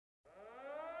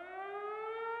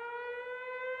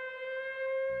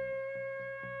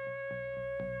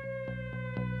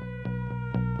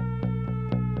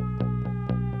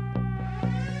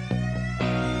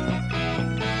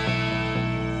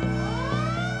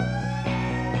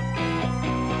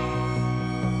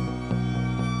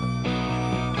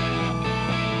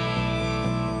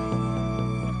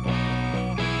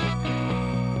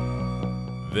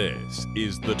This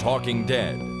is The Talking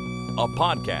Dead, a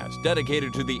podcast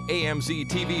dedicated to the AMC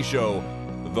TV show,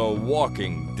 The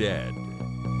Walking Dead.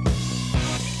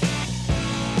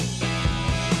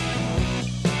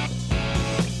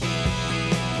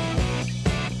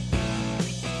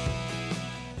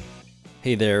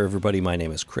 Hey there, everybody. My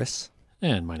name is Chris.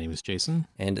 And my name is Jason.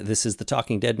 And this is The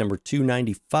Talking Dead number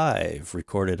 295,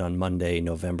 recorded on Monday,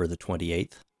 November the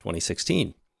 28th,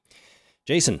 2016.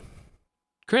 Jason.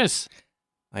 Chris.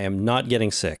 I am not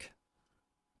getting sick.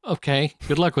 Okay,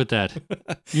 good luck with that.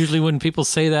 Usually when people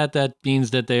say that, that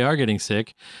means that they are getting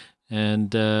sick,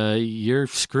 and you're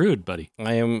screwed, buddy.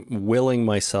 I am willing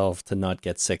myself to not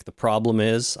get sick. The problem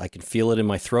is I can feel it in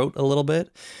my throat a little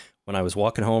bit. When I was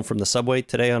walking home from the subway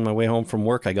today on my way home from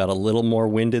work, I got a little more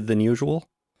winded than usual.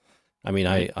 I mean,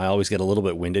 I always get a little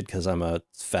bit winded because I'm a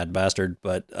fat bastard,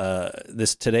 but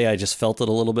today I just felt it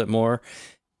a little bit more.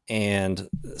 And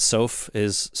Soph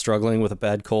is struggling with a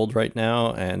bad cold right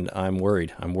now, and I'm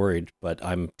worried, but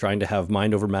I'm trying to have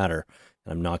mind over matter,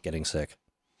 and I'm not getting sick.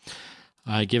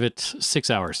 I give it 6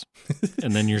 hours,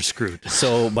 and then you're screwed.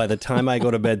 So by the time I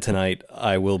go to bed tonight,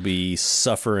 I will be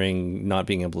suffering not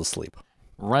being able to sleep.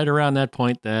 Right around that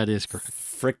point, that is correct.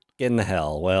 Frickin'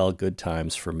 hell. Well, good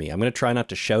times for me. I'm going to try not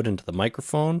to shout into the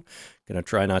microphone. Going to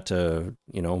try not to,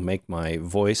 make my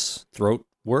throat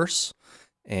worse,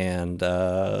 and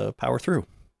power through.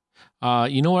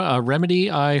 You know what? A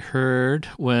remedy I heard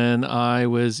when I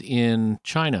was in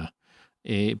China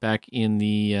back in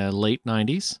the late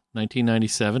 90s,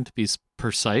 1997 to be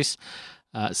precise,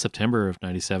 September of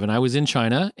 97. I was in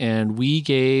China, and we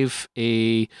gave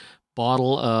a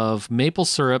bottle of maple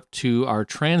syrup to our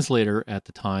translator at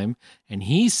the time, and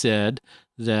he said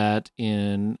that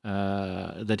he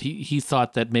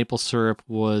thought that maple syrup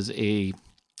was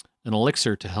an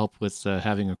elixir to help with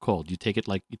having a cold. You take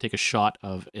a shot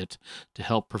of it to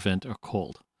help prevent a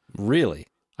cold. Really?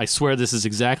 I swear this is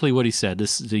exactly what he said.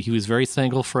 He was very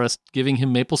thankful for us giving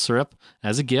him maple syrup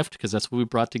as a gift, because that's what we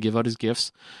brought to give out as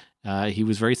gifts. He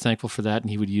was very thankful for that,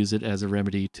 and he would use it as a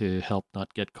remedy to help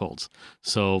not get colds.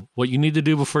 So what you need to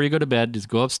do before you go to bed is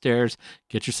go upstairs,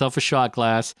 get yourself a shot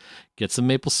glass, get some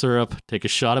maple syrup, take a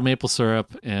shot of maple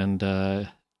syrup, and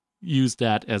use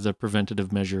that as a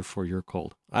preventative measure for your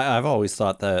cold. I've always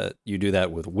thought that you do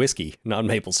that with whiskey, not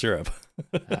maple syrup.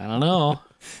 I don't know.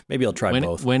 Maybe I'll try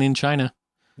both. When in China.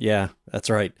 Yeah, that's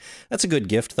right. That's a good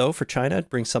gift, though, for China. It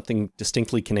brings something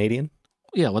distinctly Canadian.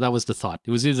 Yeah, well, that was the thought.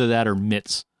 It was either that or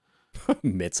mitts.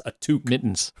 Mitts, a toque.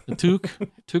 Mittens. A toque.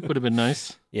 Toque would have been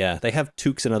nice. Yeah, they have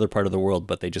toques in other part of the world,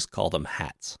 but they just call them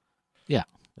hats. Yeah.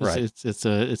 Right. It's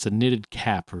a knitted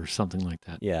cap or something like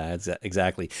that. Yeah,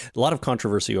 exactly. A lot of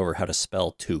controversy over how to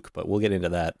spell toque, but we'll get into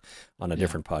that on a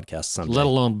different podcast someday. Let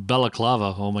alone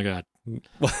balaclava. Oh, my God.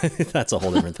 That's a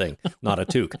whole different thing. Not a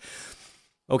toque.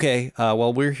 Okay,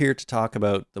 well, we're here to talk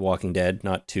about The Walking Dead,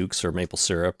 not toques or maple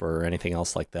syrup or anything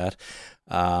else like that.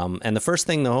 And the first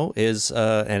thing, though, is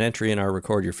an entry in our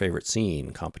Record Your Favorite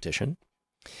Scene competition.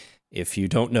 If you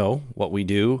don't know what we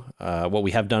do, what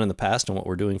we have done in the past and what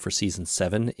we're doing for Season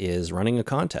 7 is running a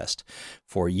contest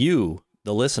for you,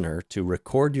 the listener, to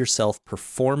record yourself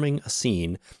performing a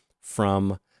scene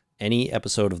from any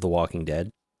episode of The Walking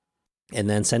Dead, and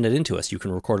then send it in to us. You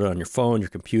can record it on your phone, your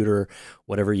computer,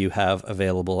 whatever you have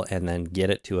available, and then get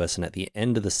it to us. And at the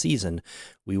end of the season,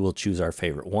 we will choose our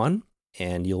favorite one,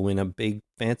 and you'll win a big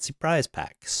fancy prize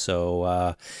pack.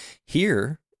 So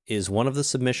here is one of the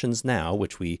submissions now,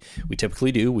 which we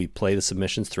typically do. We play the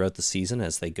submissions throughout the season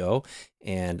as they go.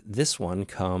 And this one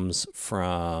comes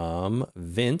from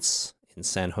Vince in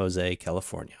San Jose,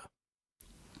 California.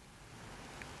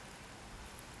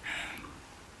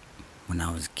 When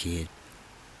I was a kid,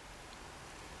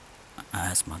 I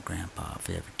asked my grandpa if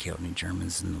he ever killed any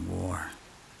Germans in the war.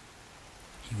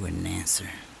 He wouldn't answer.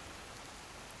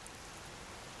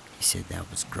 He said that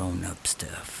was grown-up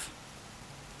stuff.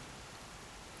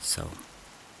 So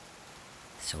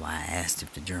I asked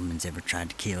if the Germans ever tried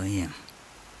to kill him.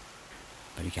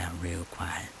 But he got real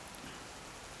quiet.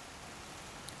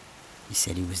 He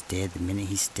said he was dead the minute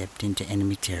he stepped into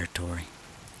enemy territory.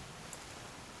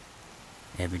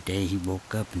 Every day he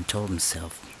woke up and told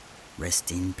himself,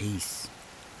 "Rest in peace.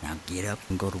 Now get up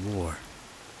and go to war."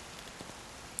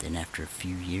 Then after a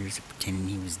few years of pretending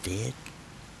he was dead,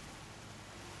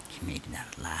 he made it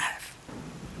out alive.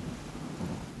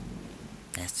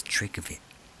 That's the trick of it,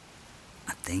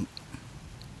 I think.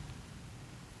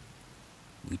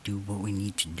 We do what we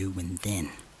need to do, and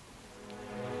then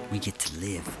we get to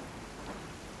live.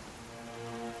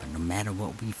 But no matter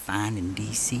what we find in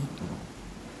D.C.,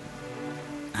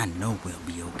 I know we'll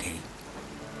be okay.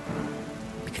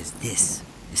 Because this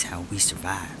is how we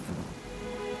survive.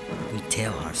 we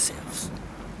tell ourselves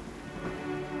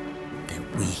that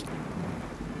we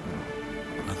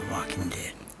are the Walking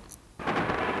Dead.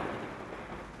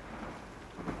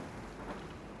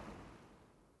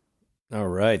 All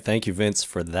right. Thank you, Vince,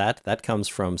 for that. That comes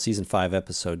from season 5,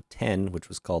 episode 10, which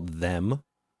was called Them.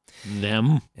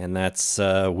 Them. And that's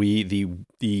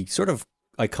the sort of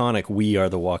iconic "We Are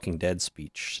the Walking Dead"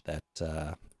 speech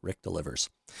that Rick delivers.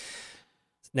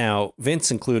 Now,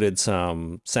 Vince included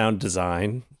some sound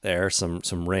design there,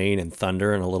 some rain and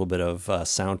thunder, and a little bit of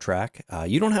soundtrack.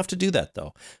 You don't have to do that,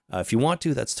 though. If you want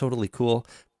to, that's totally cool.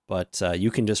 But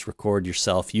you can just record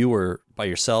yourself. You or by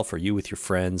yourself, or you with your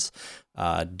friends,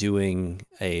 doing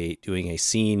a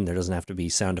scene. There doesn't have to be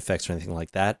sound effects or anything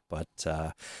like that. But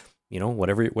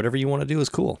whatever you want to do is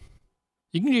cool.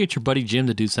 You can get your buddy Jim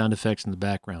to do sound effects in the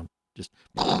background.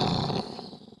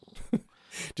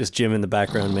 Just Jim in the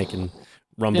background making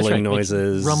rumbling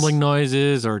noises. Rumbling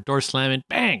noises, or door slamming,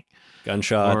 bang.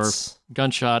 Gunshots. Or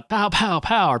gunshot, pow, pow,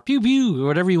 pow, or pew, pew, or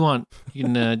whatever you want. You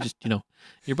can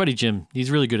your buddy Jim, he's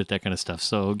really good at that kind of stuff.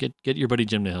 So get your buddy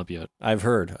Jim to help you out. I've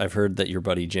heard that your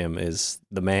buddy Jim is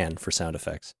the man for sound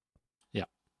effects. Yeah.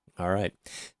 All right.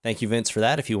 Thank you, Vince, for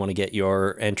that. If you want to get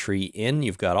your entry in,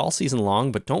 you've got all season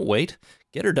long, but don't wait.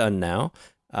 Get her done now.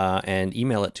 And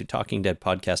email it to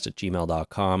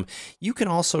talkingdeadpodcast@gmail.com. You can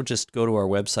also just go to our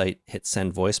website, hit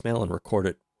send voicemail, and record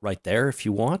it right there if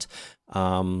you want.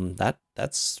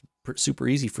 That's super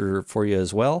easy for you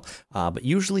as well. But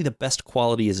usually the best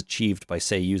quality is achieved by,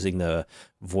 say, using the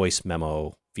voice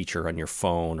memo feature on your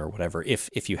phone or whatever,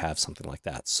 if you have something like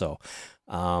that. So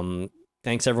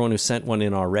thanks everyone who sent one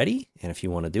in already. And if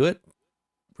you want to do it,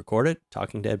 record it.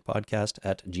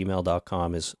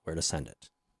 talkingdeadpodcast@gmail.com is where to send it.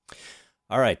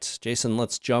 All right, Jason,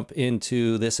 let's jump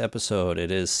into this episode.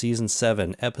 It is season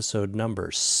 7, episode number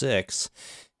 6.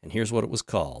 And here's what it was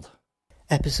called.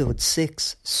 Episode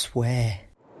 6, Swear.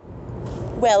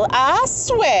 Well, I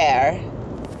swear.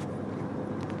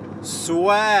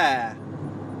 Swear.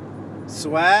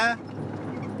 Swear.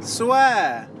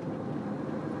 Swear.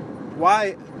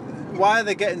 Why are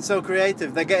they getting so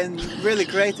creative? They're getting really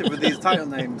creative with these title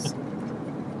names.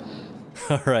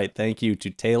 All right. Thank you to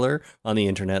Taylor on the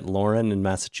internet, Lauren in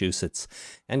Massachusetts,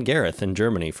 and Gareth in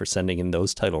Germany for sending in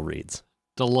those title reads.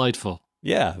 Delightful.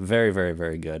 Yeah, very, very,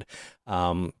 very good.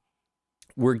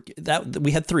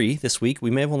 We had 3 this week.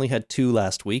 We may have only had 2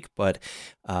 last week, but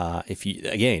if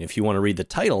you want to read the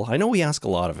title, I know we ask a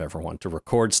lot of everyone to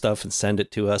record stuff and send it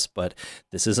to us, but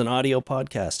this is an audio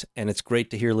podcast, and it's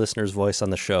great to hear listeners' voice on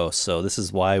the show. So this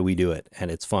is why we do it, and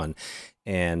it's fun.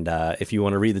 And if you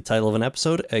want to read the title of an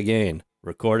episode, again,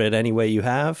 record it any way you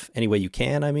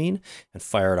can, and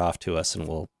fire it off to us, and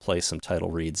we'll play some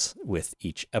title reads with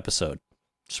each episode.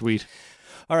 Sweet.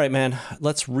 All right, man,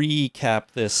 let's recap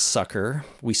this sucker.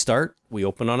 We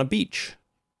open on a beach.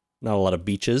 Not a lot of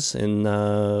beaches in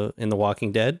The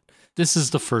Walking Dead. This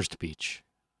is the first beach.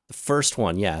 The first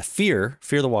one, yeah. Fear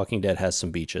the Walking Dead has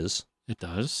some beaches. It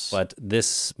does. But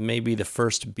this may be the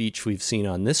first beach we've seen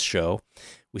on this show.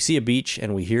 We see a beach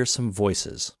and we hear some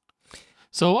voices.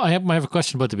 So I have a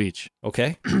question about the beach.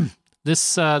 Okay.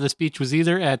 This beach was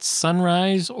either at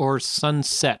sunrise or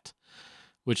sunset,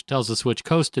 which tells us which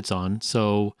coast it's on.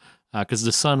 So, because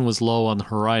the sun was low on the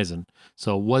horizon.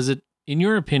 So was it, in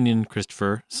your opinion,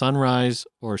 Christopher, sunrise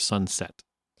or sunset?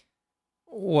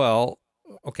 Well,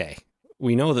 okay.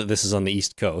 We know that this is on the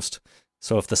East Coast.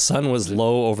 So if the sun was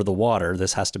low over the water,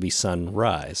 this has to be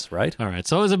sunrise, right? All right.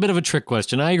 So it was a bit of a trick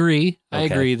question. I agree. Okay. I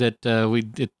agree that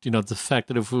the fact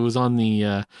that if it was on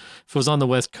the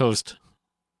West Coast,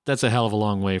 that's a hell of a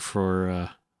long way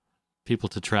for people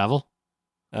to travel.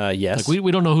 Yes. Like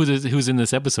we don't know who's in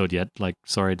this episode yet. Like,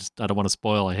 sorry, I don't want to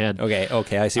spoil ahead.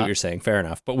 Okay, I see what you're saying. Fair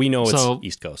enough. But we know it's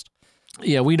East Coast.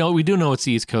 Yeah, we do know it's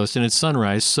the East Coast and it's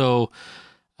sunrise. So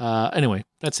anyway,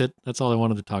 that's it. That's all I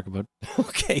wanted to talk about.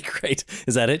 Okay, great.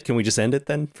 Is that it? Can we just end it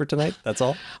then for tonight? That's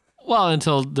all? Well,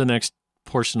 until the next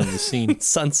portion of the scene.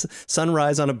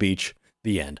 Sunrise on a beach.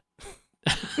 The end.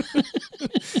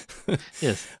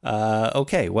 Yes.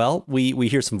 Okay, well, we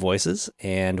hear some voices,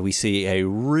 and we see a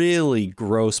really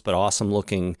gross but awesome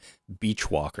looking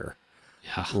beach walker.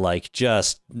 Yeah. Like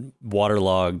just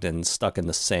waterlogged and stuck in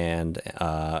the sand.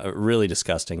 Really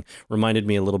disgusting. Reminded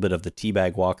me a little bit of the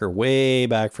teabag walker way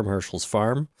back from Herschel's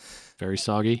farm. Very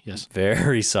soggy, yes.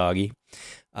 Very soggy.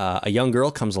 A young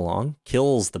girl comes along,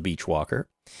 kills the beach walker,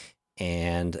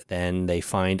 and then they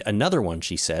find another one,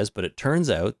 she says, but it turns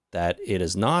out that it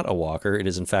is not a walker. It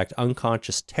is, in fact,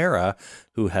 unconscious Tara,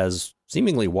 who has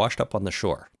seemingly washed up on the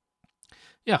shore.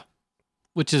 Yeah,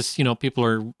 which is, people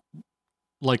are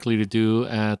likely to do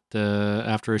at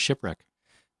after a shipwreck.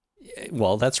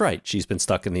 Well, that's right. She's been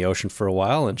stuck in the ocean for a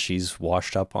while, and she's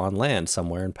washed up on land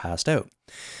somewhere and passed out.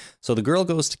 So the girl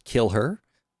goes to kill her,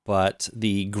 but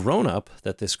the grown-up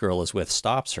that this girl is with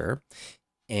stops her.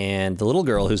 And the little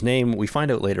girl, whose name we find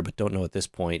out later but don't know at this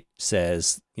point,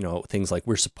 says, things like,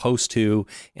 we're supposed to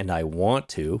and I want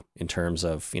to, in terms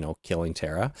of, killing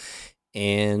Tara.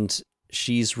 And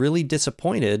she's really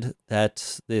disappointed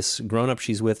that this grown-up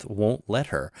she's with won't let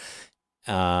her.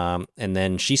 And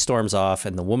then she storms off,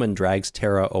 and the woman drags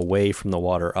Tara away from the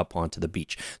water up onto the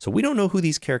beach. So we don't know who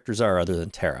these characters are other than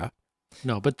Tara.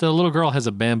 No, but the little girl has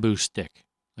a bamboo stick.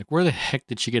 Like, where the heck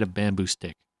did she get a bamboo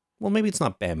stick? Well, maybe it's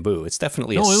not bamboo. It's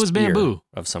definitely it was spear bamboo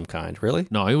of some kind. Really?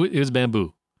 No, it was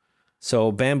bamboo.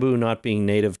 So bamboo not being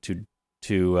native to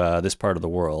this part of the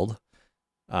world,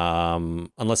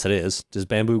 unless it is. Does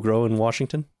bamboo grow in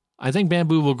Washington? I think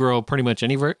bamboo will grow pretty much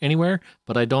anywhere,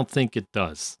 but I don't think it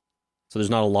does. So there's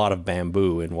not a lot of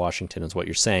bamboo in Washington, is what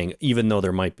you're saying, even though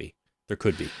there might be. There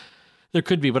could be. There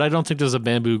could be, but I don't think there's a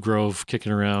bamboo grove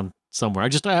kicking around somewhere. I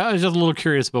was just a little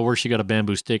curious about where she got a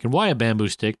bamboo stick and why a bamboo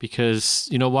stick, because,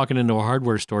 walking into a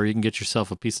hardware store, you can get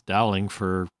yourself a piece of doweling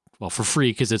for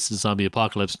free because it's the zombie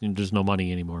apocalypse and there's no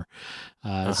money anymore.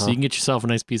 So you can get yourself a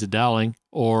nice piece of doweling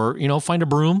or, find a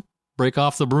broom, break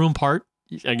off the broom part.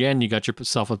 Again, you got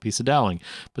yourself a piece of doweling.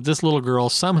 But this little girl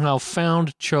somehow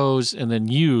found, chose, and then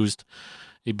used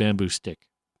a bamboo stick.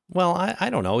 Well, I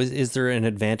don't know. Is there an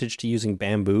advantage to using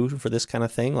bamboo for this kind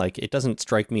of thing? Like, it doesn't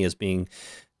strike me as being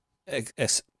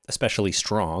especially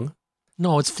strong.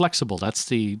 No, it's flexible. That's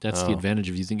the advantage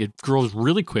of using it. It grows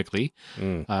really quickly,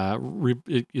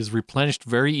 it is replenished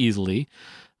very easily,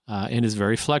 and is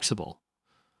very flexible.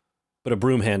 But a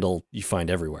broom handle you find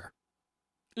everywhere.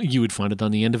 You would find it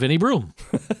on the end of any broom.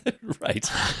 Right.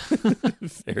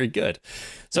 Very good.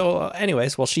 So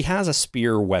anyways, she has a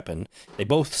spear weapon. They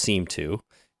both seem to,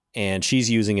 and she's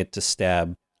using it to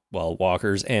stab,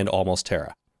 walkers and almost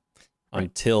Tara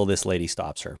until this lady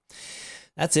stops her.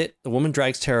 That's it. The woman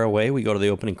drags Tara away. We go to the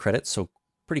opening credits. So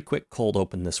pretty quick cold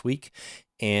open this week.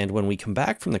 And when we come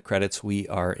back from the credits, we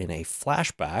are in a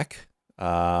flashback,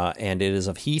 and it is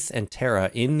of Heath and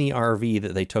Tara in the RV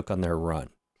that they took on their run.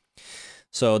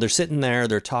 So they're sitting there,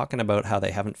 they're talking about how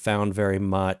they haven't found very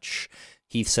much.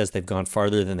 Heath says they've gone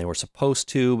farther than they were supposed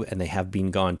to, and they have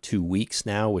been gone 2 weeks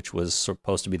now, which was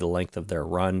supposed to be the length of their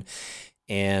run.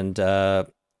 And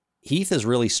Heath is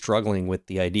really struggling with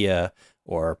the idea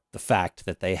or the fact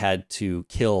that they had to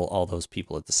kill all those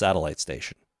people at the satellite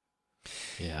station.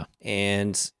 Yeah.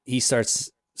 And he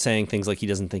starts saying things like he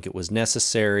doesn't think it was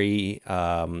necessary,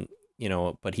 but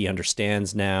he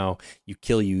understands now. You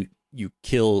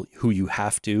kill who you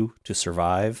have to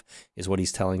survive, is what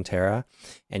he's telling Tara.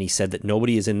 And he said that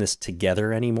nobody is in this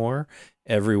together anymore.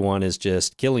 Everyone is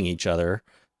just killing each other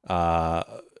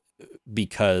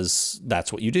because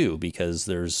that's what you do, because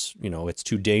there's, it's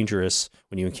too dangerous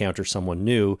when you encounter someone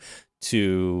new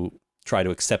to try to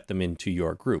accept them into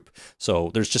your group.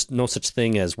 So there's just no such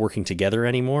thing as working together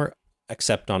anymore,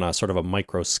 except on a sort of a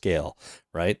micro scale,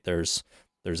 right? There's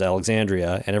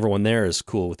Alexandria, and everyone there is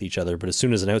cool with each other. But as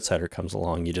soon as an outsider comes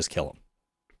along, you just kill him.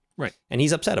 Right. And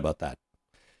he's upset about that,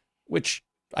 which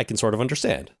I can sort of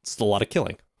understand. It's a lot of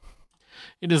killing.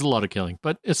 It is a lot of killing,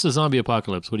 but it's the zombie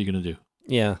apocalypse. What are you going to do?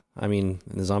 Yeah. I mean,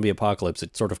 in the zombie apocalypse,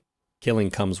 it sort of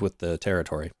killing comes with the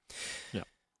territory. Yeah.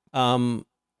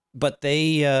 But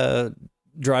they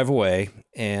drive away,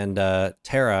 and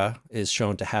Tara is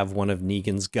shown to have one of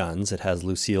Negan's guns. It has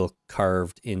Lucille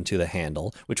carved into the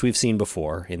handle, which we've seen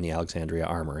before in the Alexandria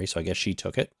Armory, so I guess she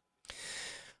took it.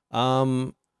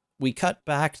 We cut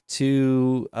back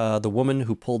to the woman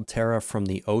who pulled Tara from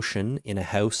the ocean in a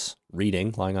house,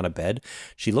 reading, lying on a bed.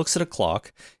 She looks at a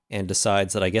clock and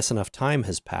decides that I guess enough time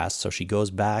has passed, so she goes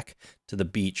back to the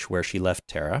beach where she left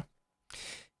Tara.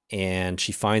 And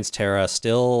she finds Tara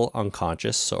still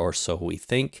unconscious, or so we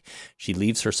think. She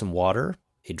leaves her some water,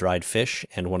 a dried fish,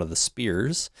 and one of the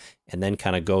spears, and then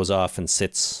kind of goes off and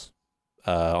sits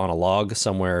on a log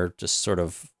somewhere, just sort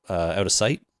of out of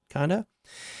sight, kind of.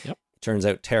 Yep. Turns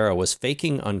out Tara was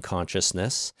faking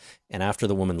unconsciousness, and after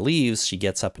the woman leaves, she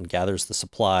gets up and gathers the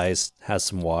supplies, has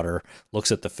some water, looks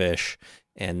at the fish,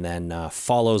 and then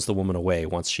follows the woman away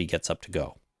once she gets up to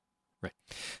go. Right.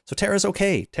 So Tara's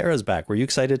okay. Tara's back. Were you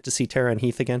excited to see Tara and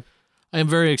Heath again? I am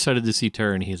very excited to see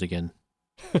Tara and Heath again.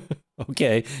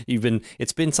 Okay.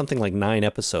 It's been something like 9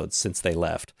 episodes since they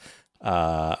left.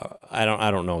 I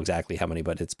don't know exactly how many,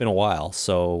 but it's been a while.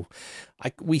 So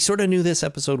we sort of knew this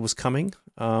episode was coming.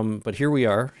 But here we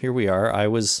are. I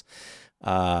was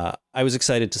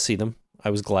excited to see them.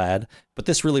 I was glad, but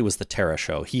this really was the Tara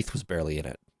show. Heath was barely in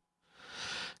it.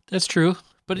 That's true.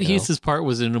 But you know? Heath's part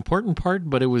was an important part,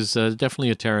 but it was definitely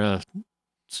a Tara,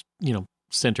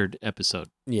 centered episode.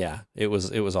 Yeah, it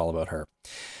was all about her.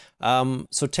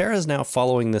 So Tara is now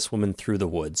following this woman through the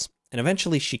woods, and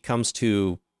eventually she comes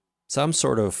to some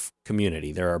sort of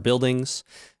community. There are buildings.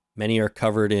 Many are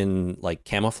covered in like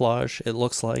camouflage, it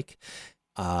looks like.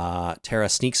 Tara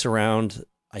sneaks around,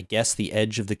 I guess, the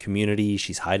edge of the community.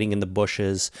 She's hiding in the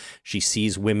bushes. She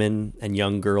sees women and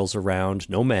young girls around,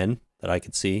 no men that I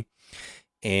could see.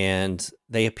 And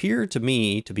they appear to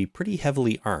me to be pretty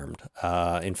heavily armed.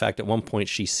 In fact, at one point,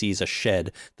 she sees a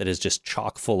shed that is just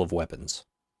chock full of weapons.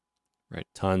 Right.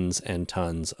 Tons and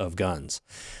tons of guns.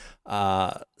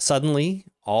 Suddenly,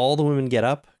 all the women get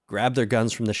up, grab their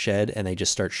guns from the shed, and they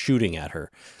just start shooting at her.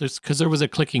 Because there was a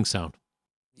clicking sound.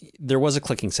 There was a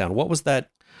clicking sound. What was that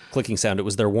clicking sound? It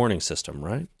was their warning system,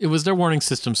 right? It was their warning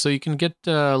system. So you can get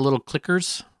little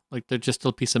clickers, like they're just a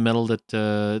little piece of metal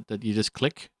that you just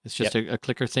click. It's just a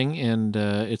clicker thing, and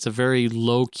it's a very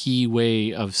low-key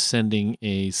way of sending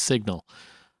a signal.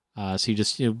 So you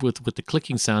just, with the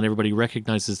clicking sound, everybody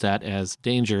recognizes that as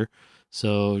danger.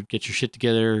 So get your shit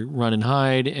together, run and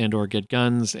hide, and or get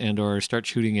guns, and or start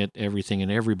shooting at everything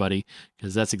and everybody,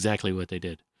 because that's exactly what they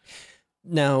did.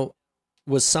 Now,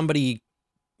 was somebody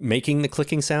making the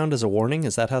clicking sound as a warning?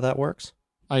 Is that how that works?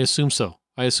 I assume so.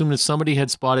 I assume that somebody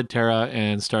had spotted Tara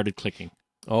and started clicking.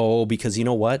 Oh, because you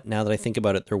know what? Now that I think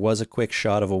about it, there was a quick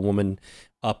shot of a woman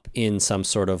up in some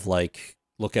sort of like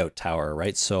lookout tower,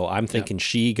 right? So I'm thinking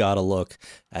she got a look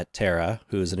at Tara,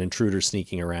 who is an intruder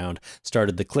sneaking around,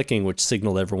 started the clicking, which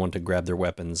signaled everyone to grab their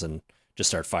weapons and just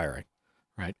start firing.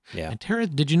 Right. Yeah. And Tara,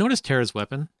 did you notice Tara's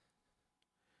weapon?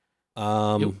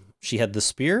 She had the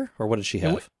spear, or what did she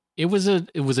have? It was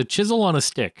a chisel on a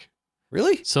stick.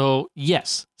 Really? So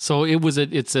yes. So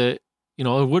it's a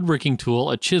woodworking tool,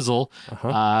 a chisel,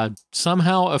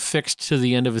 somehow affixed to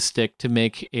the end of a stick to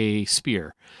make a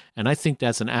spear. And I think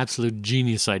that's an absolute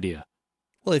genius idea.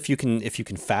 Well, if you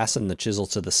can fasten the chisel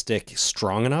to the stick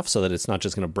strong enough so that it's not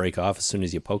just going to break off as soon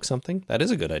as you poke something, that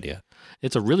is a good idea.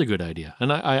 It's a really good idea.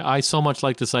 And I so much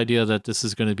like this idea that this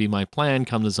is going to be my plan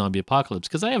come the zombie apocalypse,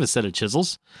 because I have a set of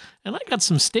chisels and I got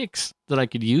some sticks that I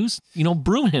could use,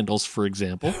 broom handles, for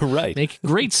example. Right. Make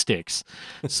great sticks.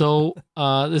 So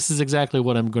this is exactly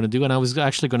what I'm going to do. And I was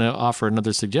actually going to offer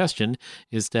another suggestion,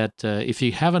 is that if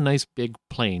you have a nice big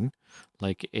plane,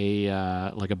 like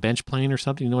a bench plane or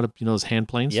something, those hand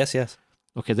planes? Yes.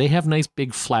 Okay, they have nice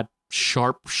big flat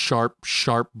sharp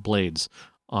blades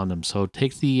on them. So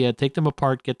take them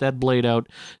apart, get that blade out,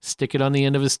 stick it on the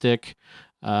end of a stick,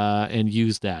 and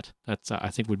use that. That's I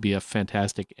think would be a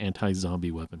fantastic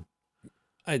anti-zombie weapon.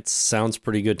 It sounds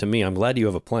pretty good to me. I'm glad you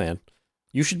have a plan.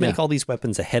 You should make all these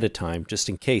weapons ahead of time, just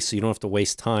in case, so you don't have to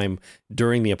waste time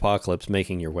during the apocalypse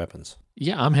making your weapons.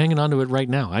 Yeah, I'm hanging on to it right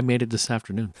now. I made it this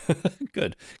afternoon.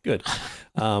 Good.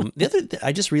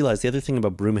 I just realized the other thing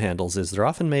about broom handles is they're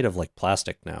often made of like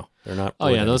plastic now. They're not. Oh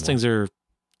yeah, those anymore.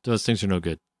 things are no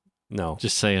good. No,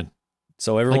 Just saying.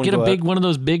 So everyone get one of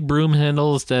those big broom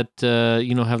handles that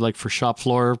have like for shop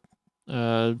floor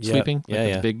sweeping.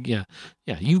 Big.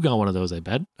 You've got one of those, I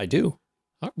bet. I do.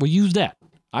 We'll use that.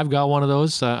 I've got one of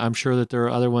those. I'm sure that there are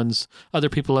other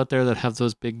people out there that have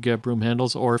those big broom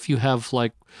handles. Or if you have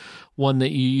like one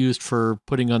that you used for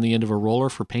putting on the end of a roller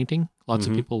for painting, lots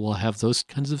of people will have those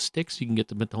kinds of sticks. You can get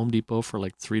them at the Home Depot for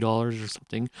like $3 or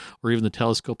something, or even the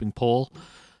telescoping pole.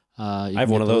 I have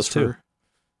one of those too.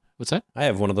 What's that? I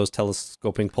have one of those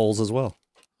telescoping poles as well.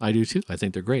 I do too. I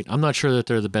think they're great. I'm not sure that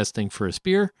they're the best thing for a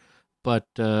spear, but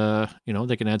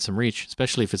they can add some reach,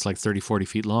 especially if it's like 30, 40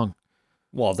 feet long.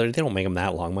 Well, they don't make them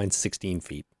that long. Mine's 16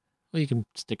 feet. Well, you can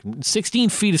stick them. 16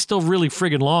 feet is still really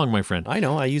friggin' long, my friend. I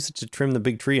know. I use it to trim the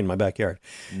big tree in my backyard.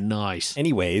 Nice.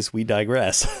 Anyways, we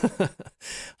digress.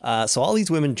 So all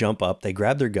these women jump up. They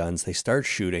grab their guns. They start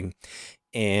shooting.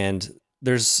 And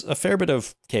there's a fair bit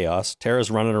of chaos.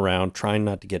 Tara's running around trying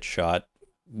not to get shot.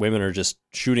 Women are just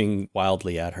shooting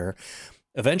wildly at her.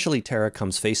 Eventually, Tara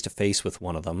comes face to face with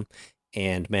one of them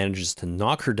and manages to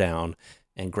knock her down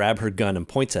and grab her gun and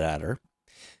points it at her.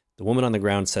 The woman on the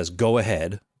ground says, "Go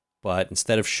ahead." But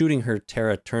instead of shooting her,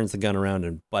 Tara turns the gun around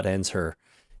and butt ends her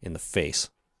in the face,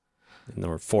 in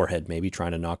her forehead, maybe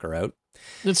trying to knock her out.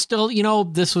 It's still,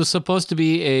 this was supposed to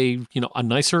be a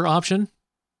nicer option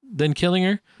than killing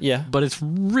her. Yeah. But it's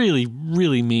really,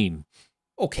 really mean.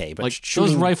 Okay, but like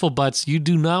those rifle butts, you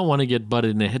do not want to get butted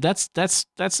in the head. That's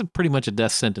pretty much a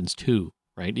death sentence too,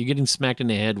 right? You're getting smacked in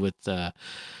the head with that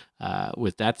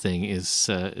thing is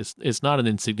not an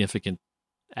insignificant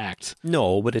act.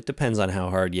 No, but it depends on how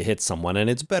hard you hit someone, and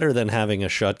it's better than having a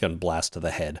shotgun blast to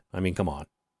the head. I mean, come on.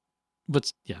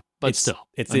 But still.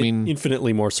 It's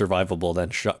infinitely more survivable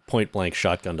than point blank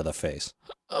shotgun to the face.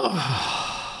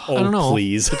 I don't know.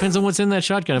 Please. Depends on what's in that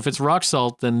shotgun. If it's rock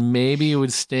salt, then maybe it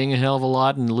would sting a hell of a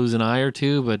lot and lose an eye or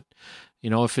two. But,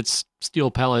 if it's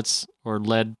steel pellets or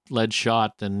lead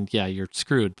shot, then yeah, you're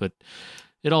screwed. But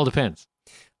it all depends.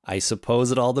 I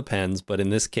suppose it all depends. But in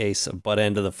this case, a butt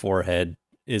end to the forehead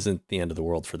isn't the end of the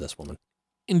world for this woman.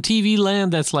 In TV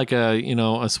land, that's like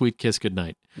a sweet kiss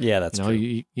goodnight. Yeah, that's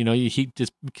true.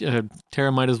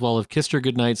 Tara might as well have kissed her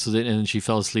goodnight and she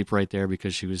fell asleep right there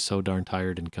because she was so darn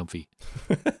tired and comfy.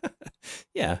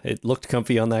 Yeah, it looked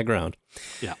comfy on that ground.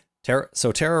 Yeah.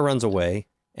 Tara runs away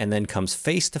and then comes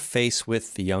face to face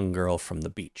with the young girl from the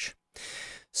beach.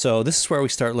 So this is where we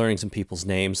start learning some people's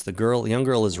names. The young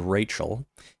girl is Rachel,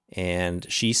 and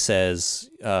she says,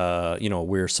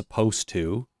 we're supposed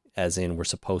to, as in we're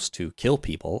supposed to kill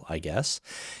people, I guess.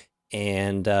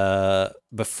 And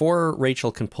before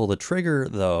Rachel can pull the trigger,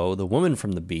 though, the woman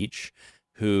from the beach,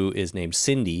 who is named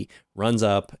Cindy, runs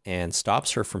up and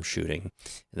stops her from shooting.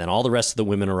 And then all the rest of the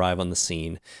women arrive on the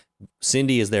scene.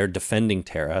 Cindy is there defending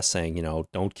Tara, saying,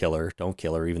 don't kill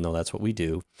her, even though that's what we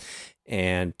do.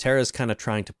 And Tara's kind of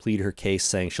trying to plead her case,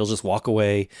 saying she'll just walk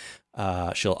away.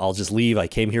 I'll just leave. I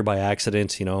came here by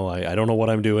accident. I don't know what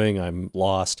I'm doing. I'm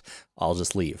lost. I'll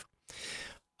just leave.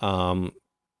 And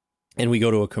we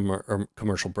go to a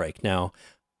commercial break. Now,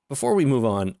 before we move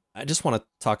on, I just want to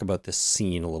talk about this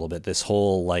scene a little bit. This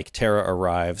whole, Tara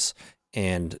arrives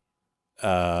and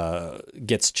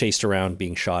gets chased around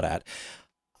being shot at.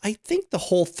 I think the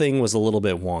whole thing was a little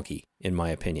bit wonky, in my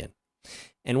opinion.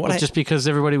 And just because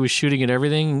everybody was shooting at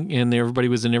everything and everybody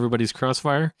was in everybody's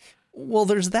crossfire? Well,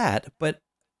 there's that. But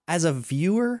as a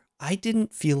viewer, I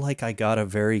didn't feel like I got a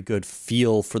very good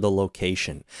feel for the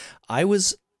location.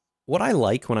 What I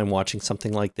like when I'm watching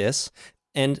something like this,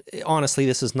 and honestly,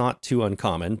 this is not too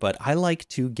uncommon, but I like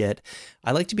to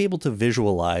be able to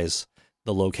visualize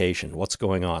the location, what's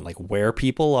going on, like where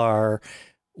people are,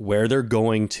 where they're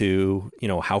going to,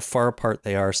 how far apart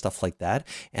they are, stuff like that.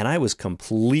 And I was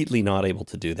completely not able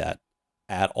to do that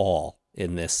at all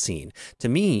in this scene. To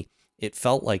me, it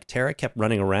felt like Tara kept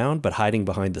running around, but hiding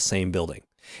behind the same building.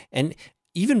 And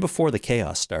even before the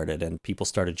chaos started and people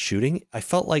started shooting, I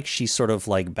felt like she sort of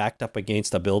backed up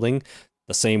against a building,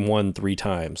 the same one 3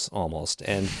 times almost.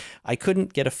 And I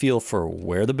couldn't get a feel for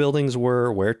where the buildings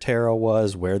were, where Tara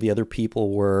was, where the other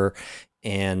people were.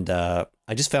 And I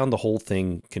just found the whole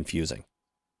thing confusing.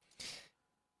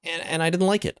 And I didn't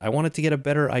like it. I wanted to get a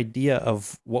better idea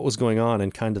of what was going on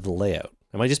and kind of the layout.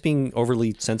 Am I just being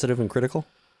overly sensitive and critical?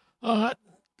 A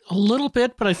little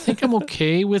bit, but I think I'm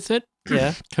okay with it.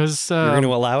 Yeah. Because you're going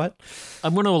to allow it?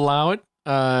 I'm going to allow it.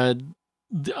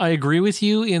 I agree with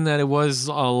you in that it was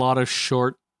a lot of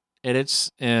short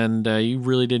edits and you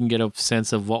really didn't get a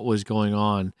sense of what was going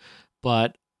on.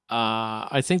 But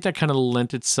I think that kind of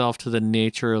lent itself to the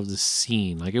nature of the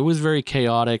scene. It was very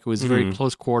chaotic. It was very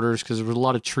close quarters because there was a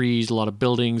lot of trees, a lot of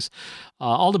buildings.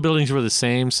 All the buildings were the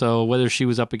same. So whether she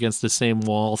was up against the same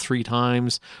wall 3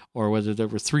 times or whether there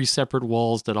were 3 separate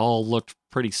walls that all looked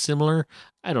pretty similar,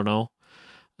 I don't know.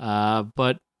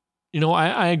 But,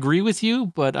 I agree with you,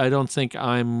 but I don't think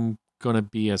I'm going to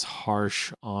be as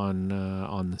harsh on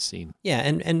the scene. Yeah,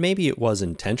 and maybe it was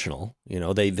intentional.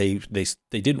 They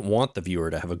didn't want the viewer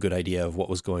to have a good idea of what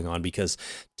was going on because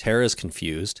Tara's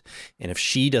confused, and if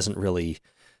she doesn't really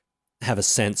have a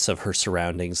sense of her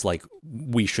surroundings,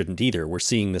 we shouldn't either. We're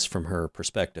seeing this from her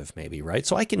perspective, maybe, right?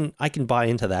 So I can buy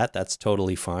into that. That's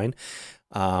totally fine.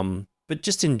 But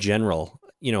just in general,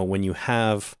 when you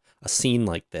have a scene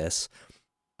like this,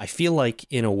 I feel like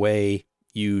in a way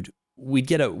there'd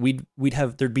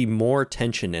be more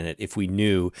tension in it if we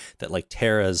knew that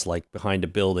Tara's behind a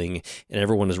building and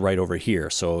everyone is right over here.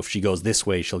 So if she goes this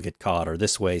way, she'll get caught, or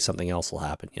this way, something else will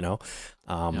happen, Yeah.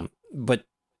 But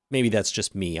maybe that's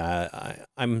just me. I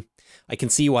can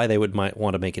see why they might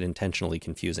want to make it intentionally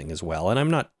confusing as well. And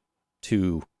I'm not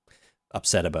too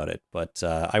upset about it, but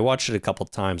I watched it a couple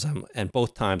of times and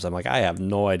both times I'm I have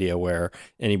no idea where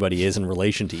anybody is in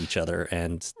relation to each other.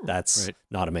 And that's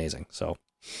not amazing. So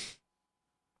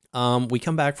we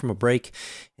come back from a break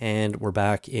and we're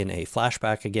back in a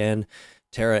flashback again.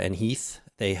 Tara and Heath,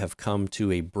 they have come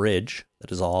to a bridge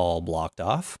that is all blocked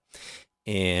off.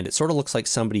 And it sort of looks like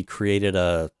somebody created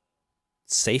a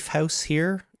safe house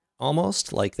here,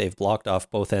 almost like they've blocked off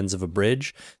both ends of a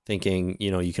bridge, thinking,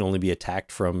 you can only be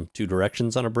attacked from 2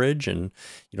 directions on a bridge and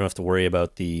you don't have to worry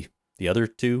about the other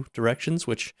 2 directions,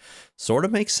 which sort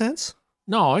of makes sense.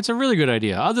 No, it's a really good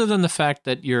idea, other than the fact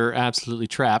that you're absolutely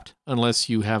trapped unless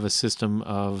you have a system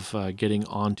of getting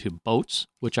onto boats,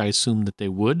 which I assume that they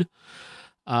would.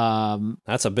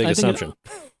 That's a big I think assumption.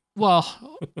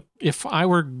 Well, if I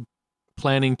were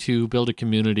planning to build a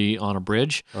community on a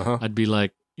bridge, I'd be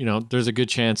like, there's a good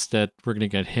chance that we're going to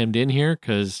get hemmed in here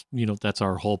because, that's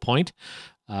our whole point.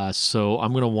 So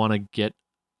I'm going to want to get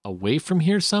away from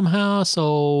here somehow.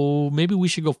 So maybe we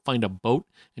should go find a boat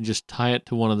and just tie it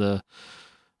to one of the,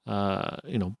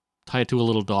 tie it to a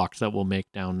little dock that we'll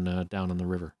make down on the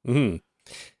river. Mm-hmm.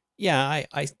 Yeah,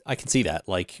 I can see that.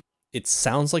 Like, it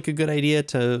sounds like a good idea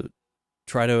to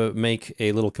try to make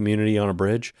a little community on a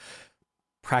bridge.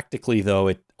 Practically, though,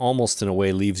 it almost in a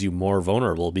way leaves you more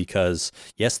vulnerable because,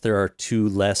 yes, there are 2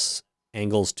 less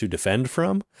angles to defend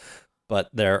from, but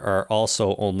there are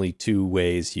also only 2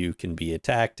 ways you can be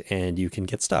attacked and you can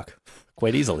get stuck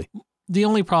quite easily. The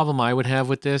only problem I would have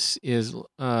with this is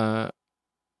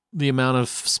the amount of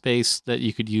space that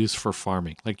you could use for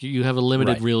farming. Like, you have a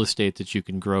limited real estate that you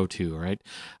can grow to, right?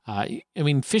 I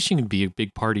mean, fishing would be a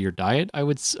big part of your diet, I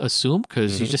would assume,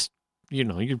 because you just,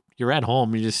 you're at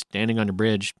home, you're just standing on the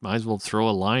bridge, might as well throw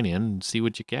a line in and see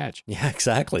what you catch. Yeah,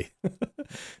 exactly.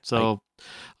 So,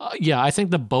 I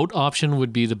think the boat option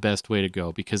would be the best way to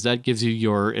go because that gives you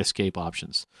your escape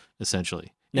options,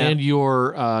 essentially. Now, and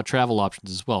your travel options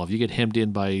as well. If you get hemmed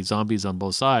in by zombies on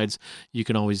both sides, you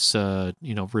can always,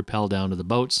 rappel down to the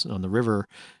boats on the river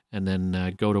and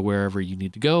then go to wherever you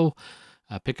need to go,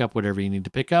 pick up whatever you need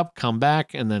to pick up, come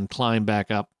back, and then climb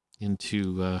back up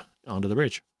onto the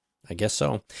bridge. I guess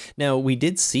so. Now, we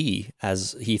did see,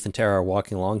 as Heath and Tara are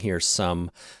walking along here,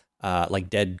 some like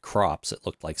dead crops, it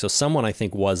looked like. So someone, I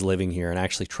think, was living here and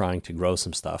actually trying to grow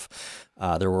some stuff.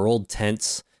 There were old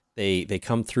tents. They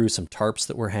come through some tarps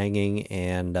that were hanging,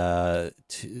 and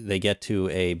they get to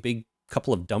a big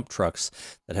couple of dump trucks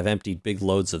that have emptied big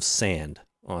loads of sand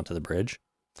onto the bridge.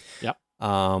 Yep.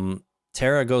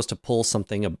 Tara goes to pull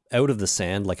something out of the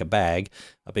sand, like a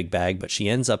big bag, but she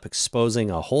ends up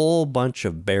exposing a whole bunch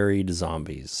of buried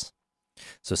zombies.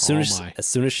 So as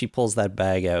soon as she pulls that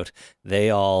bag out, they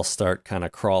all start kind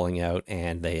of crawling out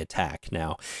and they attack.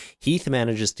 Now, Heath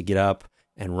manages to get up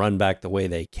and run back the way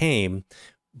they came,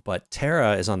 but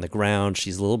Tara is on the ground.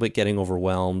 She's a little bit getting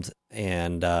overwhelmed,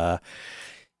 and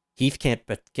Heath can't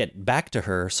get back to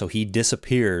her, so he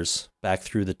disappears back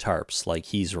through the tarps, like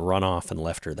he's run off and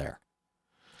left her there.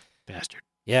 Bastard.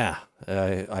 Yeah,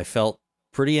 I felt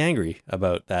pretty angry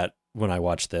about that when I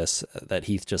watched this, that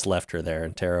Heath just left her there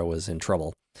and Tara was in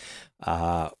trouble.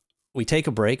 We take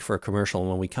a break for a commercial, and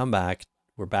when we come back,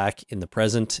 we're back in the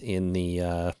present in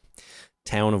the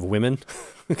town of women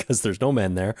because there's no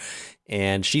men there,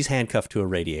 and she's handcuffed to a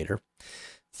radiator.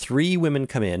 3 women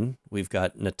come in. We've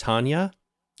got Natanya,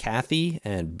 Kathy,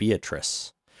 and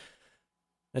Beatrice.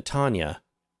 Natanya,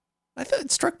 I thought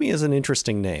it struck me as an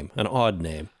interesting name, an odd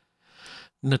name.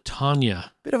 Natanya.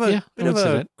 Bit of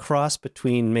a cross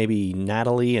between maybe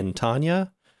Natalie and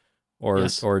Tanya, or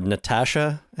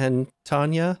Natasha and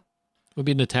Tanya. It would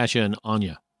be Natasha and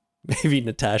Anya. Maybe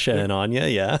Natasha and Anya,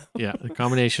 yeah. Yeah, a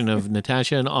combination of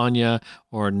Natasha and Anya,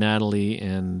 or Natalie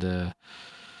and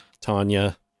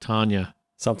Tanya.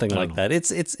 Something like that.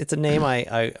 It's a name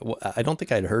I don't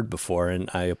think I'd heard before, and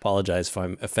I apologize if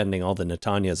I'm offending all the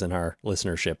Natanyas in our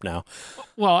listenership now.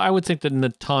 Well, I would think that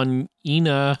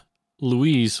Natanina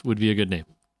Louise would be a good name.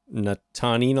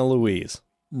 Natanina Louise.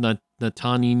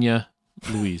 Natanina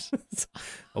Louise.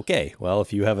 Okay, well,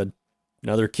 if you have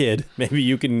another kid, maybe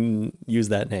you can use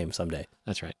that name someday.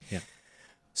 That's right, yeah.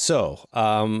 So,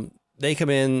 they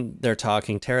come in, they're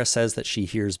talking. Tara says that she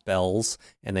hears bells,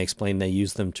 and they explain they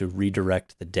use them to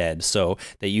redirect the dead. So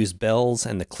they use bells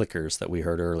and the clickers that we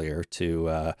heard earlier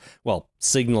to,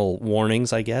 signal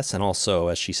warnings, I guess, and also,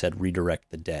 as she said, redirect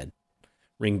the dead.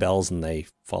 Ring bells and they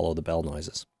follow the bell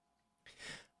noises.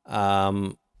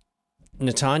 Natanya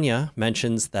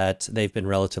mentions that they've been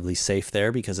relatively safe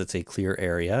there because it's a clear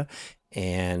area,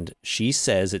 and she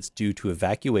says it's due to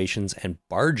evacuations and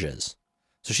barges.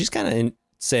 So she's kind of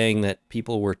saying that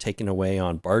people were taken away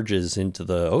on barges into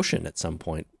the ocean at some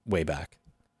point way back.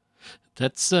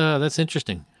 That's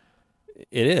interesting.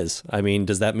 It is. I mean,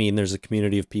 does that mean there's a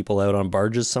community of people out on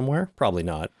barges somewhere? Probably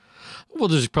not. Well,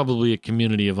 there's probably a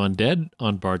community of undead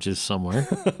on barges somewhere.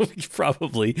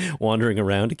 Probably wandering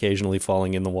around, occasionally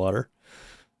falling in the water.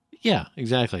 Yeah,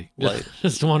 exactly.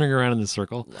 Just wandering around in the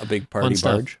circle. A big party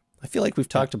barge. I feel like we've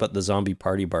talked about the zombie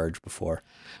party barge before.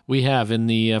 We have in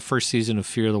the first season of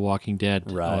Fear the Walking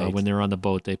Dead. Right. When they were on the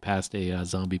boat, they passed a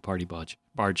zombie party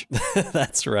barge.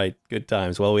 That's right. Good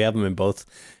times. Well, we have them in both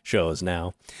shows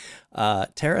now.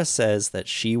 Tara says that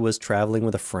she was traveling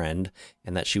with a friend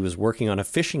and that she was working on a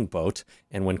fishing boat.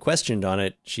 And when questioned on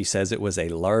it, she says it was a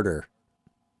larder.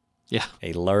 Yeah.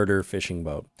 A larder fishing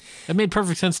boat. That made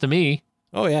perfect sense to me.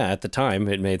 Oh, yeah. At the time,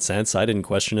 it made sense. I didn't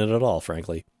question it at all,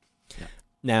 frankly. Yeah.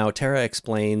 Now, Tara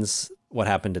explains what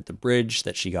happened at the bridge,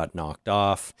 that she got knocked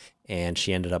off, and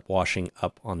she ended up washing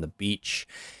up on the beach.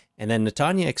 And then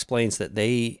Natanya explains that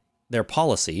their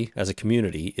policy as a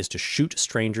community is to shoot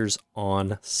strangers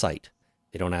on sight.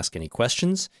 They don't ask any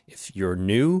questions. If you're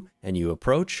new and you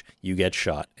approach, you get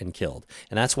shot and killed.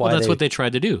 And that's why that's what they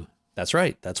tried to do. That's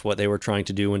right. That's what they were trying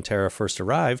to do when Tara first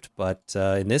arrived. But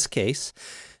in this case,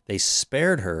 they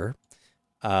spared her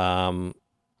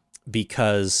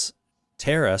because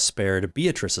Tara spared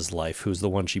Beatrice's life, who's the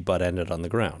one she butt-ended on the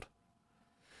ground.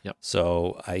 Yep.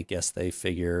 So I guess they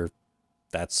figure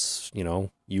that's,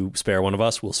 you spare one of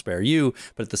us, we'll spare you.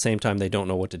 But at the same time, they don't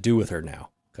know what to do with her now,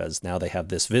 because now they have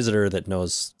this visitor that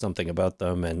knows something about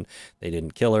them, and they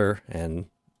didn't kill her, and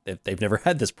they've never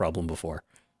had this problem before.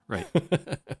 Right.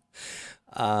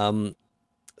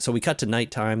 So we cut to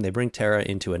nighttime. They bring Tara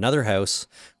into another house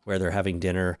where they're having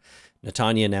dinner.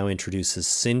 Natanya now introduces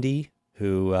Cindy,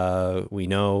 who we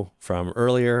know from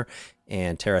earlier,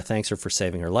 and Tara thanks her for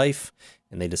saving her life,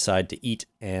 and they decide to eat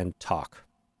and talk,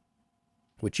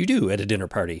 which you do at a dinner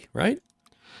party, right?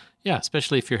 Yeah,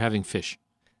 especially if you're having fish.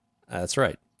 That's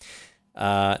right.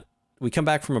 We come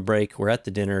back from a break. We're at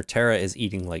the dinner. Tara is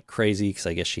eating like crazy because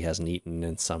I guess she hasn't eaten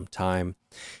in some time.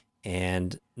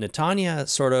 And Natanya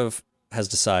sort of has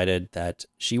decided that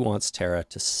she wants Tara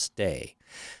to stay.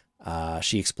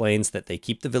 She explains that they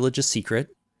keep the village a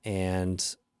secret,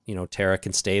 and, Tara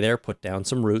can stay there, put down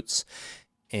some roots.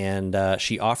 And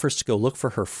she offers to go look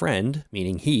for her friend,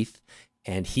 meaning Heath,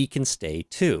 and he can stay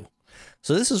too.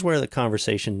 So this is where the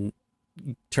conversation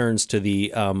turns to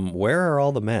the, where are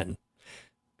all the men?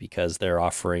 Because they're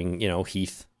offering,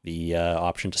 Heath the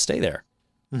option to stay there.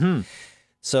 Mm-hmm.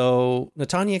 So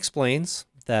Natanya explains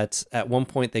that at one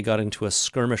point they got into a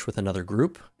skirmish with another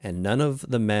group, and none of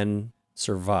the men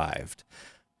survived.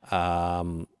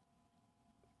 And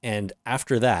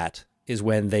after that is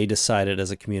when they decided as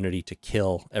a community to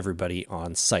kill everybody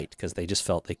on sight, because they just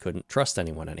felt they couldn't trust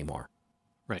anyone anymore.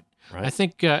 Right. Right? I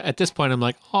think at this point I'm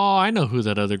like, oh, I know who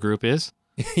that other group is.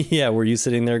 Yeah, were you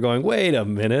sitting there going, wait a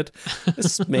minute,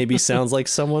 this maybe sounds like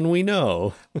someone we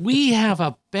know. We have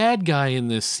a bad guy in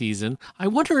this season. I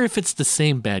wonder if it's the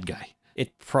same bad guy.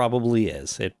 It probably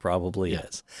is. It probably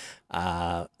is.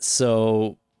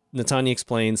 So Natanya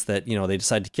explains that, they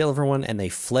decided to kill everyone, and they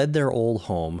fled their old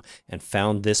home and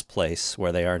found this place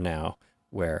where they are now,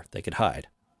 where they could hide.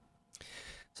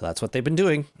 So that's what they've been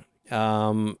doing.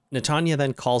 Natanya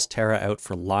then calls Tara out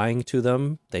for lying to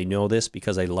them. They know this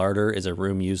because a larder is a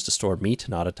room used to store meat,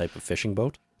 not a type of fishing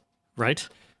boat. Right.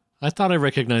 I thought I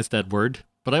recognized that word,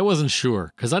 but I wasn't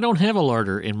sure because I don't have a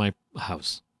larder in my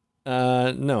house.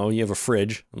 No, you have a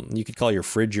fridge. You could call your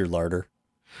fridge your larder.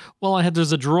 Well,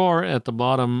 there's a drawer at the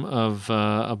bottom of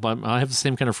I have the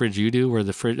same kind of fridge you do, where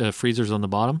the freezer's on the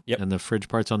bottom and the fridge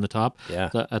part's on the top.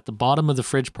 Yeah. At the bottom of the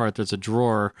fridge part, there's a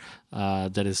drawer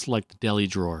that is like the deli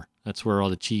drawer. That's where all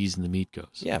the cheese and the meat goes.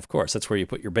 Yeah, of course. That's where you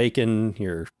put your bacon,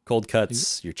 your cold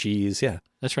cuts, your cheese. Yeah.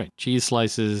 That's right. Cheese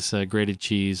slices, grated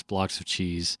cheese, blocks of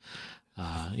cheese,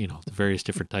 the various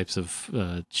different types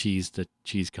of cheese that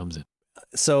cheese comes in.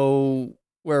 So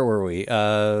where were we?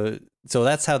 So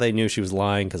that's how they knew she was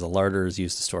lying, because a larder is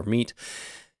used to store meat.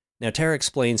 Now, Tara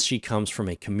explains she comes from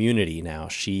a community now.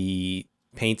 She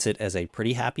paints it as a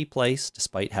pretty happy place,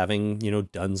 despite having,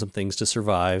 done some things to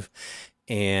survive.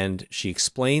 And she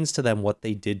explains to them what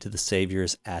they did to the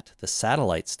saviors at the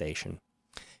satellite station.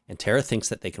 And Tara thinks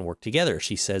that they can work together.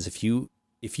 She says, if you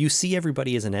see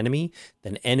everybody as an enemy,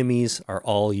 then enemies are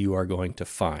all you are going to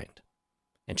find.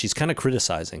 And she's kind of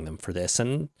criticizing them for this,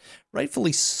 and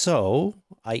rightfully so,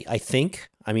 I think.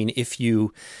 I mean, if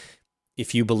you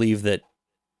believe that,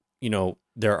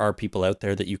 there are people out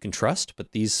there that you can trust,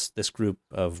 but this group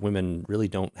of women really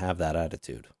don't have that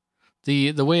attitude.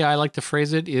 The way I like to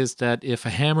phrase it is that if a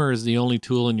hammer is the only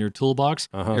tool in your toolbox,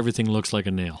 everything looks like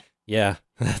a nail. Yeah,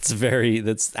 that's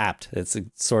apt. It's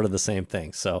sort of the same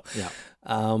thing. So, yeah.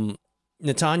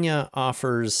 Natanya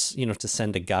offers, to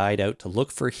send a guide out to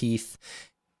look for Heath,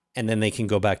 and then they can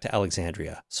go back to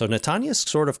Alexandria. So Natanya's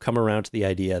sort of come around to the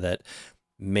idea that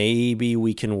maybe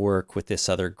we can work with this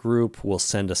other group. We'll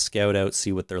send a scout out,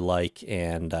 see what they're like,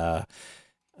 and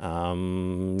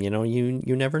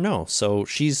you never know. So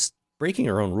she's breaking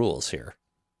her own rules here,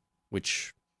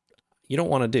 which you don't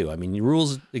want to do. I mean,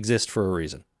 rules exist for a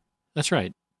reason. That's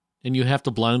right. And you have to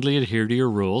blindly adhere to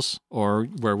your rules, or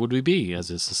where would we be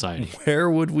as a society? Where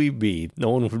would we be?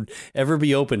 No one would ever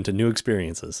be open to new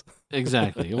experiences.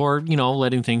 Exactly. Or,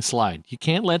 letting things slide. You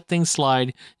can't let things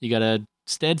slide. You got to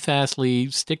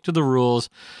steadfastly stick to the rules.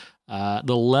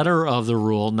 the letter of the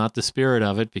rule, not the spirit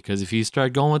of it, because if you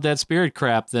start going with that spirit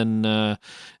crap, then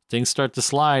things start to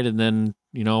slide, and then,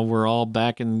 we're all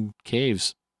back in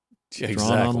caves,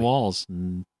 drawn on walls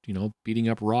and, beating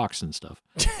up rocks and stuff.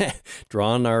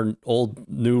 Drawing our old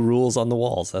new rules on the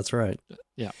walls. That's right.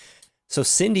 Yeah. So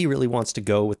Cindy really wants to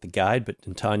go with the guide, but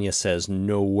Natanya says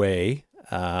no way,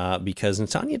 because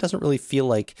Natanya doesn't really feel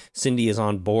like Cindy is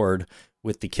on board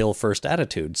with the kill first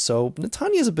attitude. So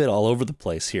Natanya's a bit all over the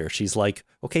place here. She's like,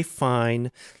 okay,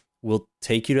 fine. We'll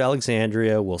take you to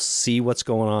Alexandria. We'll see what's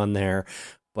going on there.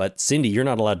 But Cindy, you're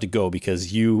not allowed to go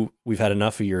because we've had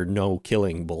enough of your no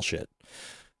killing bullshit.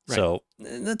 Right. So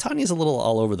Natanya's a little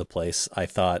all over the place, I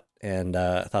thought, and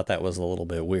I thought that was a little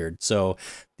bit weird. So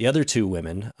the other two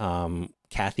women,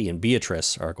 Kathy and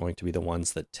Beatrice, are going to be the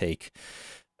ones that take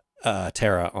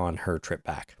Tara on her trip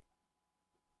back.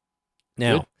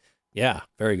 Now, good. Yeah,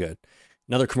 very good.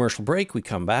 Another commercial break. We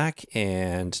come back,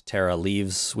 and Tara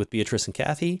leaves with Beatrice and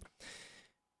Kathy.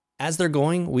 As they're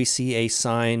going, we see a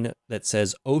sign that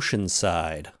says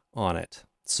Oceanside on it.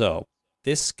 So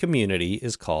this community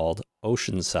is called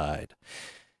Oceanside,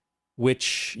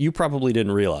 which you probably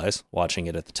didn't realize watching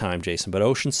it at the time, Jason, but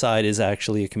Oceanside is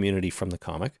actually a community from the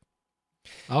comic.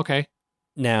 Okay.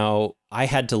 Now, I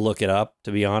had to look it up,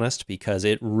 to be honest, because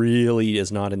it really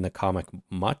is not in the comic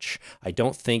much. I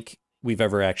don't think we've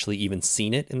ever actually even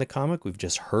seen it in the comic. We've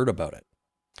just heard about it.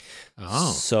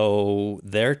 Oh. So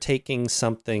they're taking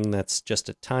something that's just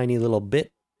a tiny little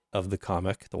bit of the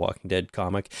comic, the Walking Dead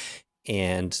comic,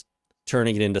 and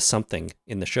turning it into something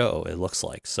in the show, it looks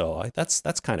like. So that's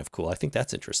kind of cool. I think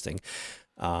that's interesting.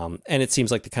 And it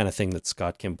seems like the kind of thing that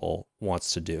Scott Kimball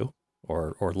wants to do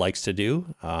or likes to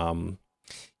do.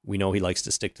 We know he likes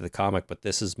to stick to the comic, but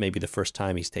this is maybe the first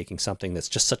time he's taking something that's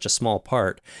just such a small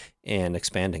part and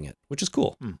expanding it, which is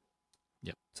cool.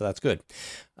 Yep. So that's good.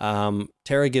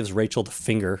 Tara gives Rachel the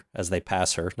finger as they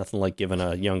pass her. Nothing like giving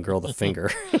a young girl the finger.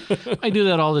 I do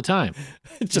that all the time.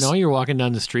 You're walking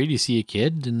down the street, you see a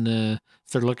kid, and if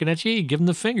they're looking at you, you give them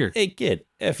the finger. Hey, kid,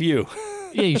 F you.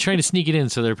 Yeah, you're trying to sneak it in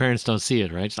so their parents don't see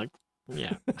it, right? It's like,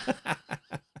 yeah.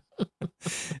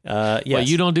 Yes. Well,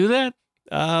 you don't do that?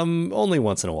 Only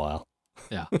once in a while.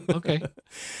 Yeah, okay.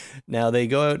 Now they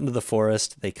go out into the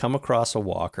forest. They come across a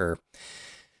walker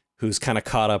who's kind of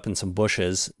caught up in some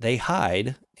bushes. They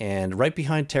hide, and right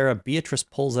behind Tara, Beatrice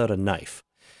pulls out a knife.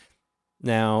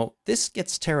 Now, this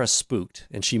gets Tara spooked,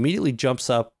 and she immediately jumps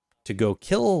up to go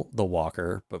kill the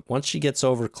walker, but once she gets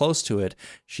over close to it,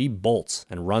 she bolts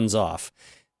and runs off.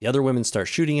 The other women start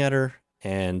shooting at her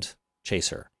and chase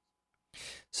her.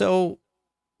 So,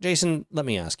 Jason, let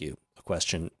me ask you a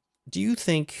question. Do you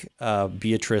think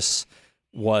Beatrice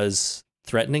was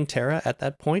threatening Tara at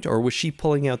that point, or was she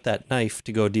pulling out that knife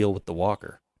to go deal with the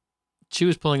walker? She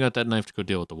was pulling out that knife to go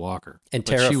deal with the walker. And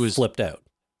Tara flipped out.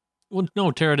 Well,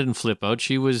 no, Tara didn't flip out.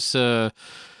 She was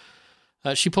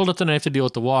she pulled out the knife to deal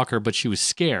with the walker, but she was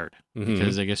scared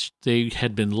because I guess they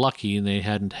had been lucky and they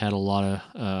hadn't had a lot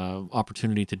of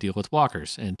opportunity to deal with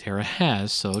walkers, and Tara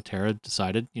has. So Tara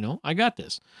decided, I got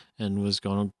this, and was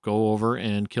going to go over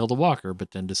and kill the walker, but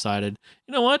then decided,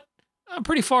 you know what? I'm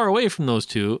pretty far away from those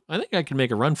two. I think I can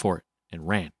make a run for it, and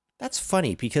ran. That's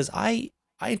funny because I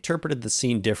interpreted the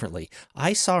scene differently.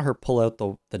 I saw her pull out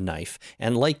the knife,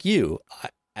 and like you,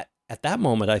 at that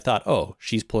moment, I thought, oh,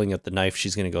 she's pulling out the knife.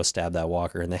 She's going to go stab that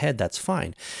walker in the head. That's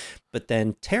fine. But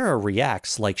then Tara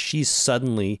reacts like she's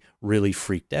suddenly really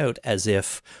freaked out, as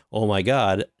if, oh my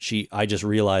God, I just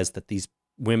realized that these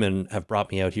women have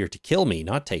brought me out here to kill me,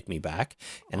 not take me back.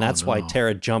 And that's why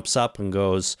Tara jumps up and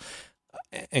goes,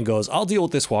 I'll deal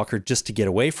with this walker just to get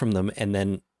away from them. And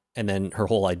then her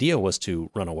whole idea was to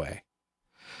run away.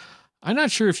 I'm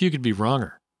not sure if you could be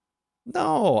wronger.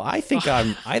 No, I think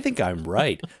I'm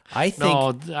right. I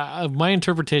think my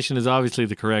interpretation is obviously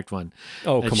the correct one.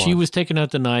 Oh, come on. She was taking out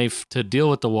the knife to deal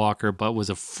with the walker, but was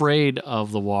afraid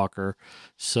of the walker.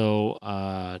 So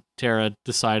Tara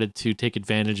decided to take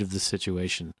advantage of the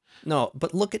situation. No,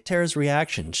 but look at Tara's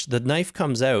reaction. The knife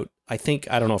comes out. I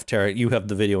don't know if Tara, you have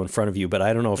the video in front of you, but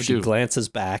I don't know if she glances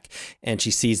back and she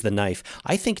sees the knife.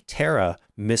 I think Tara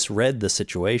misread the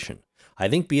situation. I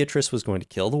think Beatrice was going to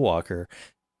kill the walker,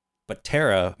 but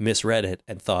Tara misread it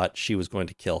and thought she was going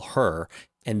to kill her,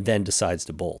 and then decides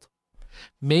to bolt.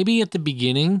 Maybe at the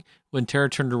beginning, when Tara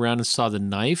turned around and saw the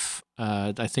knife,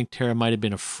 I think Tara might have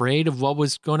been afraid of what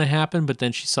was going to happen, but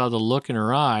then she saw the look in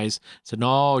her eyes, said,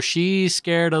 no, she's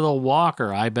scared of the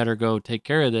walker. I better go take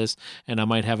care of this, and I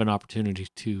might have an opportunity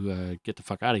to get the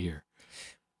fuck out of here.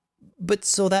 But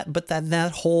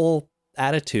that whole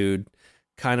attitude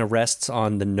kind of rests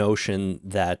on the notion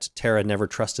that Tara never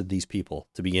trusted these people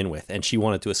to begin with, and she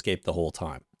wanted to escape the whole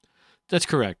time. That's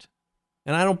correct.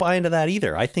 And I don't buy into that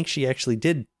either. I think she actually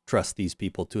did trust these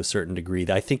people to a certain degree.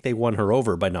 I think they won her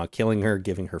over by not killing her,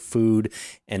 giving her food,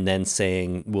 and then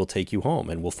saying, we'll take you home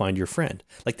and we'll find your friend.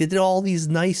 Like, they did all these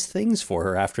nice things for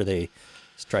her after they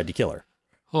tried to kill her.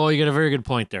 Oh, you got a very good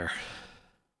point there.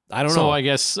 I don't know. So I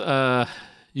guess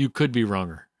you could be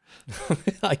wronger.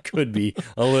 I could be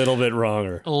a little bit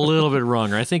wronger. A little bit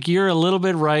wronger. I think you're a little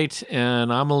bit right,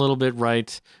 and I'm a little bit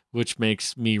right, which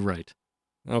makes me right.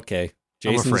 Okay.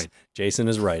 I'm afraid. Jason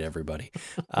is right, everybody.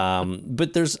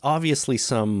 But there's obviously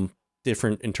some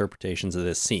different interpretations of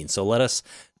this scene. So let us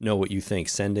know what you think.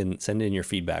 Send in your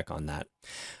feedback on that.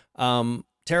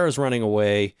 Tara's running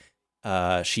away.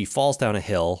 She falls down a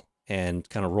hill and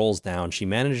kind of rolls down. She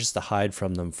manages to hide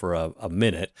from them for a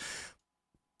minute.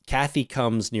 Kathy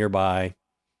comes nearby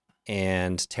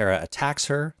and Tara attacks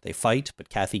her. They fight, but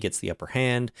Kathy gets the upper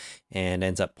hand and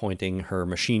ends up pointing her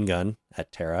machine gun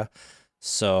at Tara.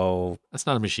 So That's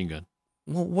not a machine gun.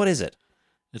 Well, what is it?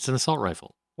 It's an assault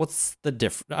rifle. What's the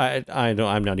difference?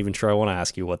 I'm not even sure I want to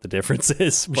ask you what the difference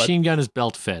is. Machine gun is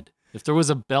belt fed. If there was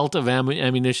a belt of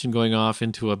ammunition going off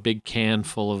into a big can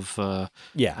full of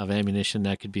ammunition,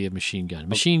 that could be a machine gun.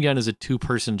 Machine gun is a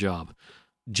 2-person job.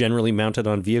 Generally mounted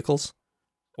on vehicles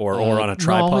or on a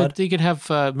tripod? No, they could have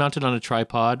mounted on a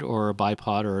tripod or a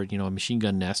bipod or a machine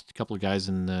gun nest. A couple of guys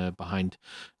behind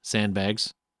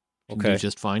sandbags can do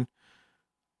just fine.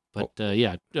 But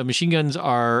machine guns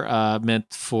are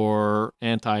meant for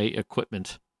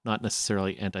anti-equipment, not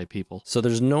necessarily anti-people. So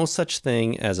there's no such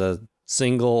thing as a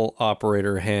single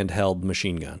operator handheld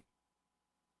machine gun.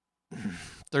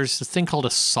 There's a thing called a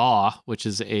saw, which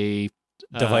is a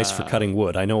device for cutting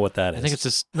wood. I know what that is. I think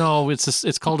it's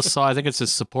called a saw. I think it's a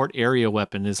support area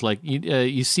weapon. It's like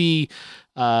you see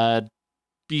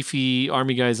beefy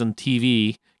army guys on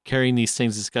TV carrying these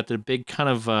things. It's got the big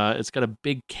it's got a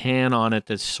big can on it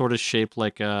that's sort of shaped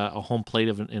like a home plate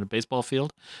in a baseball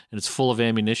field, and it's full of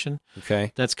ammunition.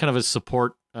 Okay. That's kind of a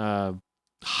support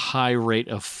high rate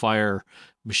of fire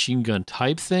machine gun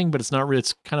type thing, but it's not really.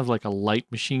 It's kind of like a light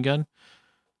machine gun.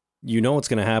 You know what's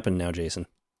going to happen now, Jason.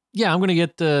 Yeah, I'm going to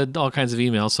get all kinds of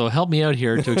emails, so help me out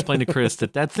here to explain to Chris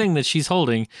that thing that she's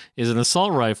holding is an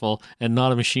assault rifle and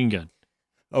not a machine gun.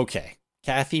 Okay.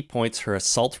 Kathy points her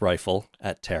assault rifle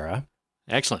at Tara.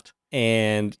 Excellent.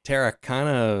 And Tara kind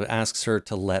of asks her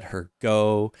to let her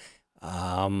go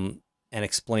and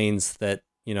explains that,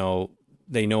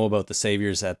 they know about the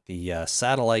saviors at the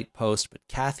satellite post, but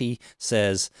Kathy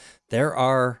says there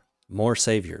are more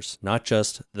saviors, not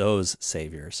just those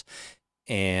saviors.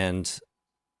 And,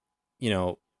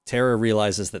 Tara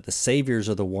realizes that the saviors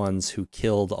are the ones who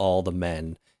killed all the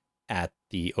men at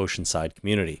the Oceanside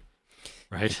community.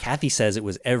 Right. And Kathy says it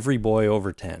was every boy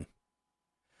over 10.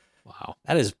 Wow.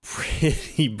 That is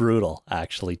pretty brutal,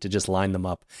 actually, to just line them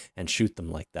up and shoot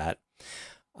them like that.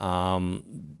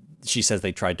 She says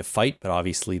they tried to fight, but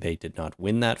obviously they did not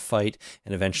win that fight.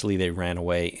 And eventually they ran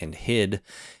away and hid.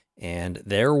 And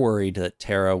they're worried that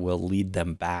Tara will lead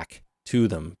them back to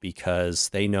them because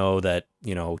they know that,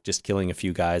 just killing a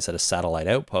few guys at a satellite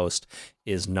outpost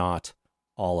is not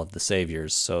all of the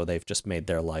saviors. So they've just made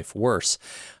their life worse.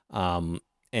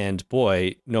 And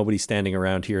boy, nobody standing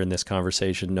around here in this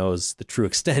conversation knows the true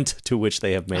extent to which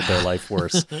they have made their life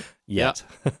worse yet.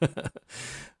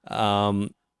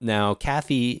 Now,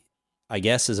 Kathy, I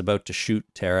guess, is about to shoot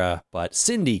Tara, but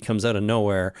Cindy comes out of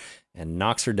nowhere and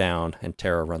knocks her down, and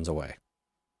Tara runs away.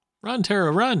 Run,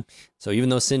 Tara, run. So even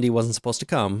though Cindy wasn't supposed to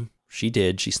come, she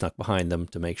did. She snuck behind them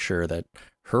to make sure that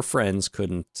her friends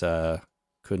couldn't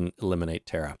eliminate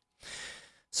Tara.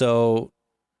 So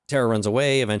Tara runs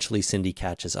away. Eventually, Cindy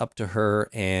catches up to her,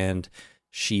 and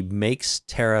she makes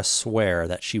Tara swear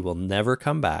that she will never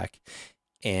come back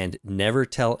and never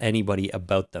tell anybody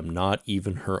about them, not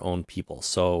even her own people.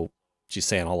 So she's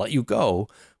saying, I'll let you go,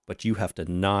 but you have to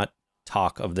not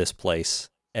talk of this place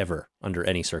ever under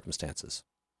any circumstances.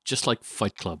 Just like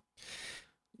Fight Club.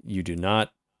 You do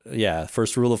not. Yeah.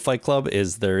 First rule of Fight Club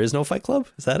is there is no Fight Club.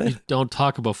 Is that it? You don't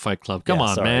talk about Fight Club. Come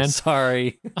on, sorry, man.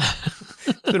 Sorry.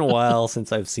 It's been a while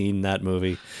since I've seen that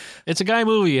movie. It's a guy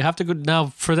movie. You have to go now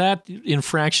for that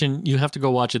infraction. You have to go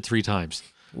watch it 3 times.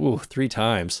 Ooh, 3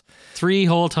 times. 3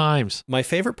 whole times. My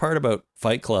favorite part about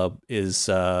Fight Club is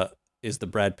the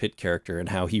Brad Pitt character and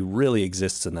how he really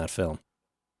exists in that film.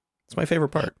 It's my favorite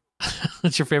part.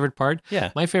 That's your favorite part?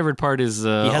 Yeah. My favorite part is he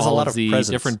has all a lot of of the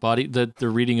presence. different body, the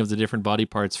reading of the different body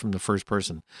parts from the first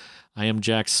person. I am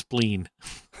Jack's spleen.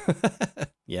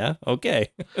 Yeah. Okay.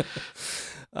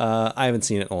 I haven't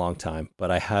seen it in a long time,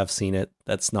 but I have seen it.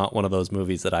 That's not one of those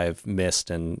movies that I've missed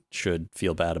and should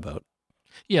feel bad about.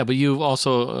 Yeah, but you've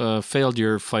also failed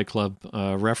your Fight Club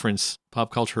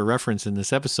pop culture reference in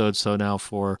this episode. So now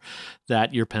for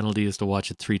that, your penalty is to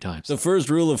watch it 3 times. The first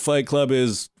rule of Fight Club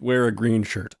is wear a green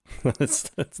shirt. that's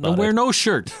not wear it. no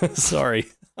shirt. Sorry.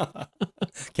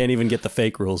 Can't even get the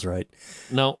fake rules right.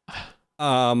 No.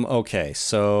 Okay,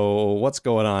 so what's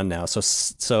going on now?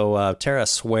 So Tara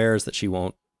swears that she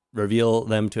won't reveal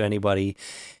them to anybody,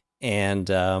 and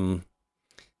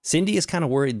Cindy is kind of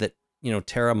worried that,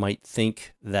 Tara might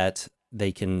think that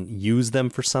they can use them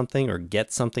for something or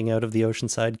get something out of the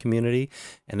Oceanside community,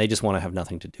 and they just want to have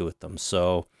nothing to do with them.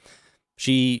 So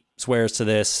she swears to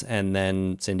this, and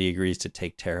then Cindy agrees to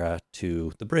take Tara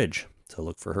to the bridge to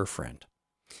look for her friend.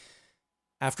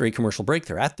 After a commercial break,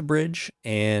 they're at the bridge,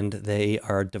 and they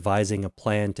are devising a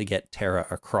plan to get Tara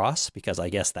across, because I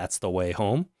guess that's the way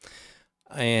home.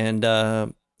 And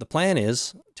the plan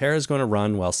is Tara's going to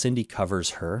run while Cindy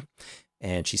covers her,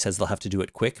 and she says they'll have to do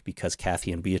it quick because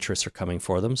Kathy and Beatrice are coming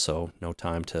for them, so no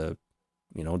time to,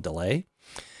 delay.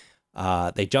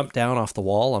 They jump down off the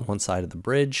wall on one side of the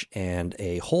bridge, and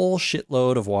a whole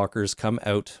shitload of walkers come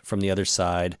out from the other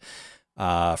side,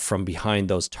 from behind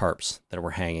those tarps that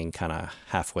were hanging kind of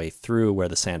halfway through where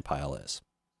the sand pile is.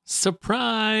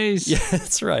 Surprise! Yeah,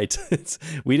 that's right.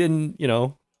 We didn't,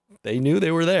 they knew they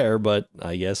were there, but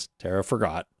I guess Tara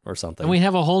forgot or something. And we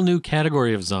have a whole new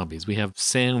category of zombies. We have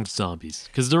sand zombies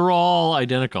because they're all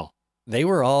identical. They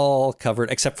were all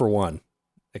covered except for one.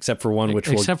 Except for one,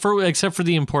 except for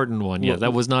the important one. Yeah,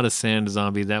 that was not a sand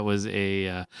zombie. That was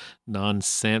a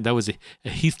non-sand. That was a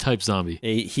Heath type zombie.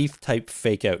 A Heath type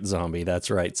fake out zombie. That's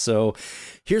right. So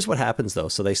here's what happens though.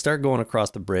 So they start going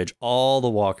across the bridge. All the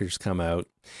walkers come out.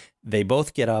 They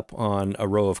both get up on a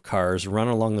row of cars, run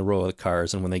along the row of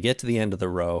cars, and when they get to the end of the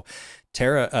row,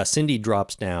 Cindy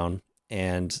drops down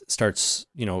and starts,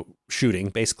 shooting,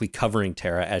 basically covering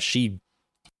Tara as she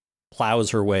plows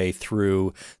her way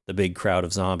through the big crowd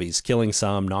of zombies, killing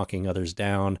some, knocking others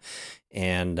down,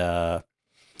 and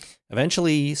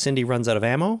eventually Cindy runs out of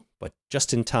ammo, but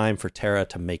just in time for Tara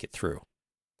to make it through.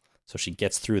 So she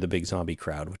gets through the big zombie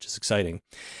crowd, which is exciting.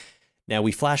 Now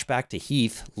we flash back to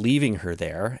Heath leaving her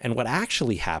there, and what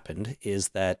actually happened is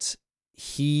that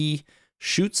he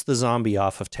shoots the zombie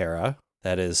off of Tara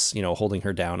that is, holding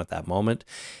her down at that moment,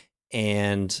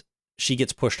 and she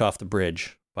gets pushed off the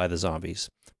bridge by the zombies.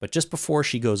 But just before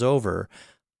she goes over,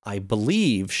 I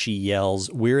believe she yells,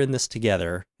 "We're in this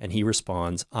together," and he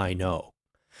responds, "I know."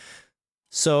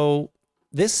 So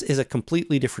this is a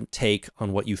completely different take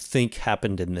on what you think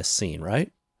happened in this scene,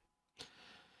 right?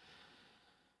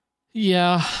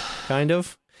 Yeah. Kind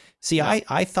of. See, Yeah.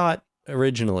 I thought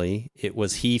originally it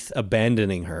was Heath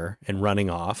abandoning her and running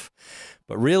off.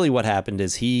 But really what happened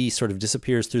is he sort of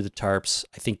disappears through the tarps,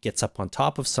 I think gets up on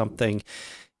top of something,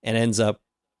 and ends up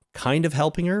kind of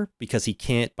helping her because he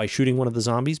can't, by shooting one of the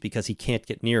zombies, because he can't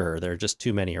get near her. There are just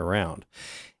too many around.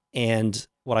 And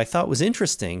what I thought was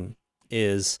interesting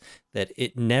is that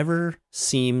it never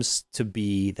seems to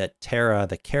be that Tara,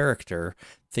 the character,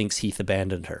 thinks Heath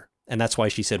abandoned her. And that's why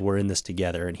she said, "We're in this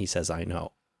together." And he says, "I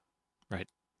know." Right.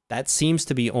 That seems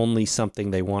to be only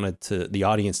something they wanted the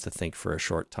audience to think for a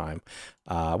short time,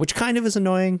 which kind of is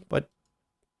annoying. But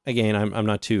again, I'm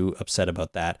not too upset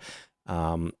about that.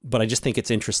 But I just think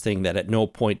it's interesting that at no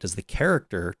point does the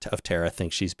character of Tara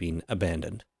think she's been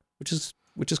abandoned, which is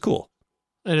cool.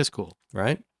 It is cool.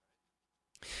 Right?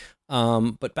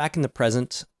 But back in the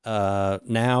present,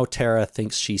 now Tara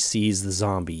thinks she sees the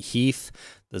zombie Heath,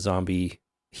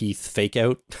 Heath fake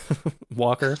out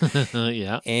walker.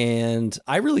 Yeah. And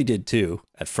I really did too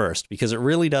at first, because it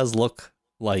really does look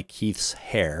like Heath's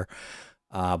hair.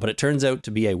 But it turns out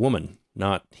to be a woman,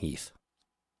 not Heath.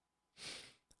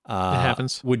 It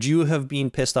happens. Would you have been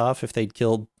pissed off if they'd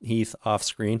killed Heath off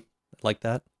screen like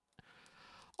that?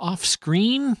 Off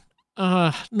screen?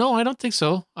 No, I don't think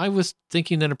so. I was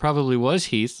thinking that it probably was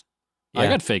Heath. Yeah. I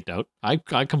got faked out. I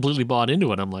completely bought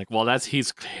into it. I'm like, well, that's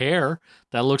Heath's hair.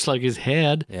 That looks like his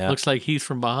head. Yeah. Looks like Heath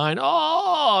from behind.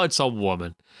 Oh, it's a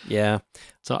woman. Yeah.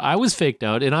 So I was faked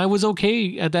out, and I was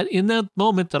okay at that. In that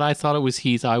moment that I thought it was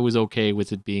Heath, I was okay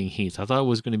with it being Heath. I thought it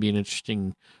was going to be an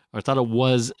interesting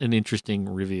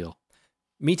reveal.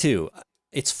 Me too.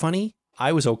 It's funny.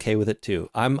 I was okay with it too.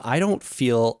 I don't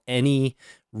feel any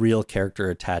real character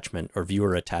attachment or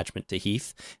viewer attachment to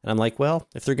Heath. And I'm like, well,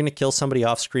 if they're going to kill somebody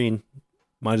off screen,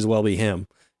 might as well be him.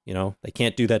 They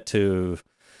can't do that to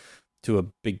a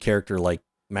big character like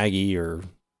Maggie or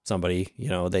somebody.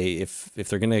 If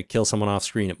they're going to kill someone off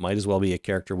screen, it might as well be a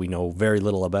character we know very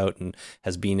little about and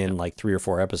has been in like 3 or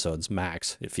 4 episodes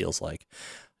max, it feels like.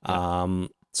 Yeah.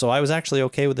 So I was actually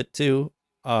okay with it too.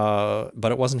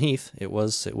 But it wasn't Heath. It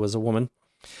was a woman.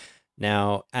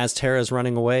 Now, as Tara's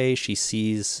running away, she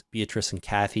sees Beatrice and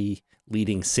Kathy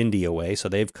leading Cindy away, so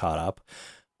they've caught up.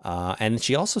 And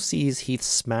she also sees Heath's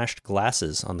smashed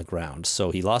glasses on the ground.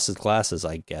 So he lost his glasses,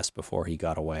 I guess, before he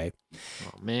got away.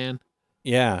 Oh, man.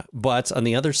 Yeah, but on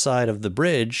the other side of the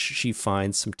bridge, she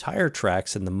finds some tire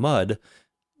tracks in the mud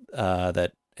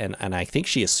and I think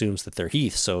she assumes that they're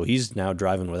Heath, so he's now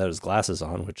driving without his glasses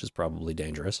on, which is probably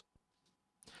dangerous.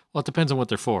 Well, it depends on what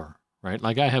they're for, right?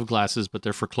 Like I have glasses, but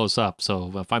they're for close up.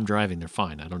 So if I'm driving, they're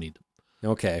fine. I don't need them.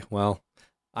 Okay, well,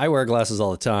 I wear glasses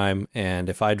all the time, and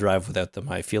if I drive without them,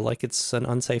 I feel like it's an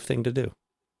unsafe thing to do.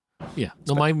 Yeah.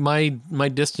 No, my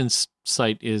distance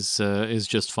sight is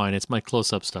just fine. It's my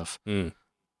close up stuff. Mm.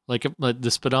 Like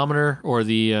the speedometer or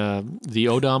the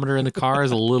odometer in the car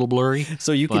is a little blurry.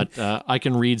 So you can, but I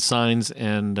can read signs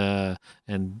and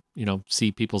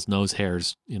see people's nose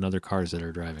hairs in other cars that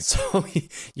are driving. So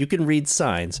you can read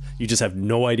signs. You just have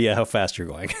no idea how fast you're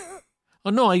going. Oh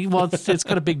no! It's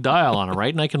got a big dial on it,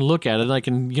 right? And I can look at it.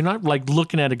 And you're not like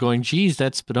looking at it, going, "Geez,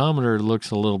 that speedometer looks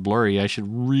a little blurry." I should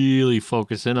really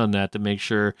focus in on that to make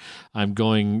sure I'm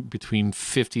going between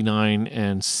 59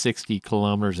 and 60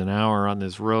 kilometers an hour on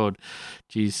this road.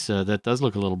 Geez, that does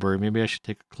look a little blurry. Maybe I should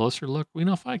take a closer look.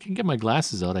 If I can get my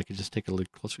glasses out, I could just take a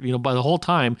look closer. By the whole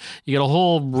time, you get a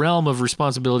whole realm of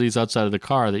responsibilities outside of the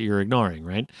car that you're ignoring,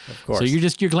 right? Of course. So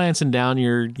you're glancing down.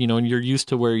 And you're used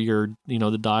to where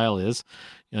the dial is.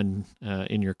 And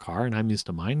in your car, and I'm used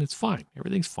to mine. It's fine.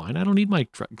 Everything's fine. I don't need my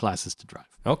glasses to drive.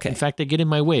 Okay. In fact, they get in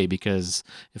my way because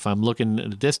if I'm looking at a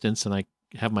distance and I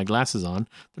have my glasses on,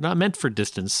 they're not meant for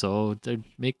distance, so they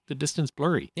make the distance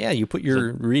blurry. Yeah, you put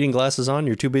your reading glasses on.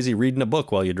 You're too busy reading a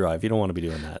book while you drive. You don't want to be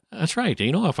doing that. That's right.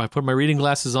 If I put my reading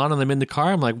glasses on and I'm in the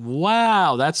car, I'm like,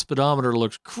 wow, that speedometer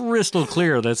looks crystal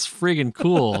clear. That's friggin'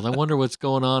 cool. I wonder what's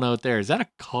going on out there. Is that a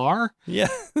car? Yeah.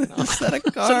 Is that a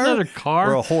car? Is that a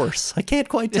car? Or a horse? I can't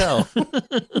quite tell.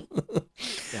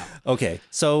 Yeah. Okay,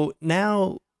 so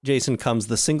now, Jason, comes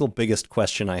the single biggest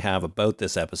question I have about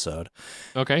this episode.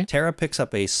 Okay. Tara picks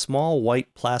up a small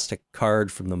white plastic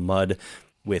card from the mud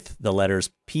with the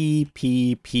letters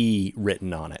PPP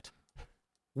written on it.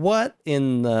 What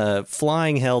in the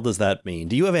flying hell does that mean?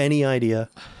 Do you have any idea?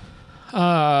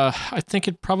 I think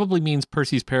it probably means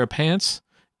Percy's pair of pants,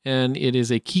 and it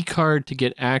is a key card to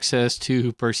get access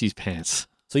to Percy's pants.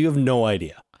 So you have no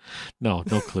idea? No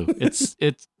clue.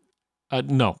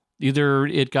 No. Either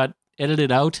it got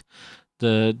edited out,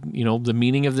 the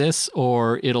meaning of this,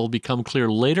 or it'll become clear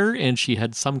later, and she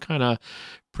had some kind of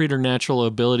preternatural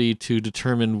ability to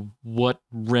determine what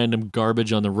random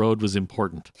garbage on the road was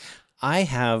important. I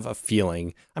have a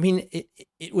feeling, it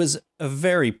was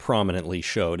very prominently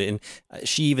showed, and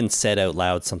she even said out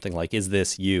loud something like, "Is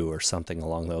this you?" or something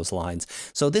along those lines.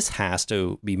 So this has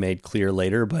to be made clear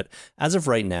later, but as of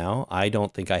right now, I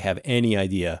don't think I have any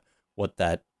idea what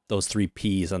those 3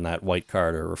 P's on that white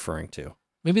card are referring to.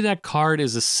 Maybe that card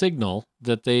is a signal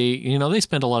that they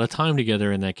spent a lot of time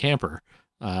together in that camper,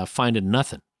 finding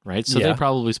nothing. Right. So Yeah. They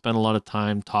probably spent a lot of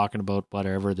time talking about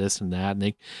whatever, this and that. And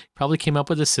they probably came up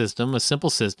with a simple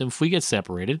system. If we get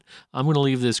separated, I'm going to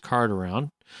leave this card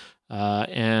around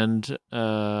and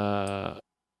it'll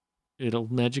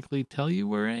magically tell you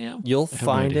where I am. You'll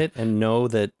find it and know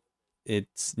that it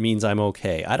means I'm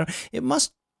okay. It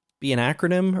must be an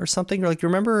acronym or something. Like,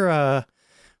 remember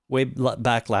way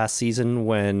back last season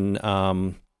when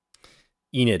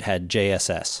Enid had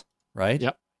JSS, right?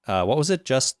 Yep. What was it?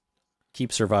 Just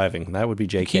keep surviving. That would be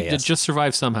JKS. Just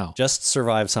survive somehow. Just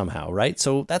survive somehow, right?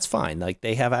 So that's fine. Like,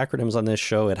 they have acronyms on this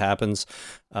show. It happens.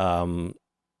 The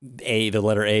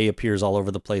letter A appears all over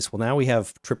the place. Well, now we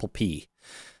have triple P.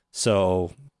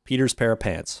 So Peter's pair of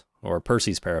pants, or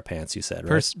Percy's pair of pants, you said,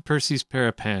 right? Percy's pair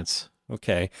of pants.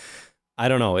 Okay. I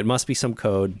don't know. It must be some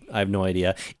code. I have no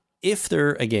idea. If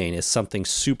there, again, is something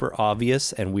super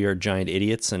obvious and we are giant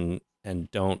idiots and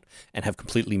have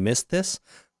completely missed this,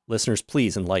 listeners,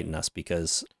 please enlighten us,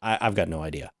 because I've got no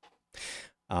idea.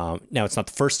 Now, it's not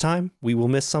the first time we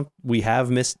have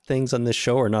missed things on this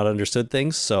show or not understood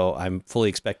things, so I'm fully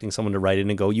expecting someone to write in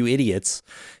and go, "You idiots,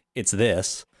 it's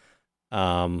this."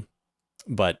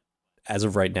 But as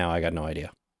of right now, I got no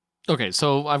idea. Okay,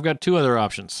 so I've got 2 other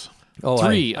options. Oh,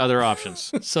 3 other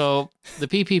options. So the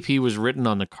PPP was written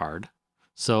on the card.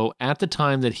 So at the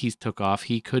time that he took off,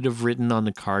 he could have written on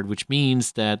the card, which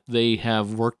means that they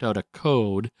have worked out a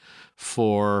code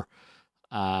for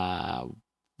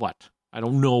what? I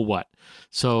don't know what.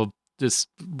 So this,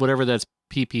 whatever that's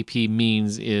PPP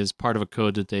means, is part of a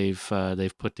code that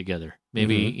they've put together.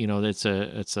 Maybe it's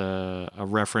a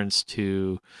reference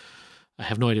to I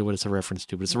have no idea what it's a reference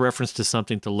to, but it's a reference to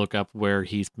something to look up where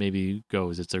he maybe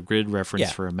goes. It's a grid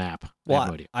reference for a map. Well, I have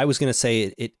no idea. I was going to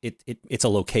say it's a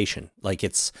location. Like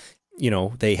it's,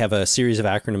 they have a series of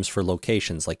acronyms for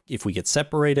locations. Like if we get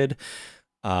separated,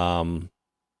 I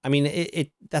mean,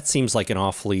 that seems like an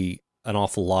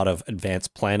awful lot of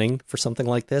advanced planning for something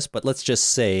like this. But let's just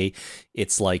say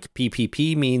it's like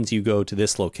PPP means you go to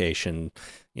this location.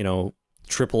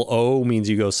 Triple O means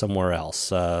you go somewhere else.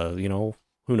 Who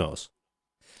knows?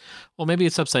 Well, maybe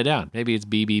it's upside down. Maybe it's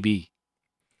BBB.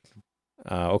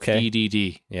 Okay.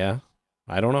 DDD. Yeah.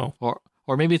 I don't know.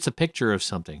 Or maybe it's a picture of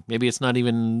something. Maybe it's not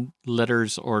even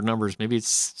letters or numbers. Maybe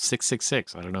it's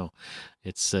 666. I don't know.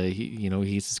 It's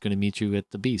he's going to meet you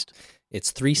at the Beast.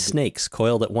 It's 3 snakes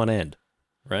coiled at one end,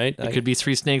 right? It could be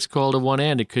 3 snakes coiled at one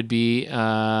end. It could be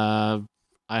I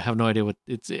have no idea what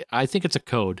it's. I think it's a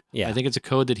code. Yeah. I think it's a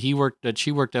code that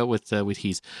she worked out with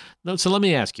Heath. No, so let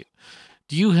me ask you: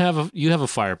 do you have a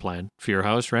fire plan for your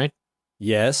house, right?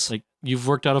 Yes. Like you've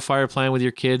worked out a fire plan with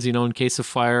your kids. In case of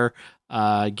fire,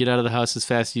 get out of the house as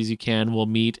fast as you can. We'll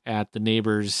meet at the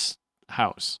neighbor's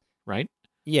house, right?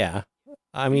 Yeah.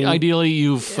 I mean, ideally,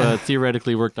 you've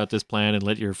theoretically worked out this plan and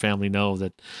let your family know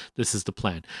that this is the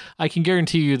plan. I can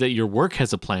guarantee you that your work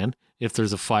has a plan. If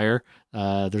there's a fire,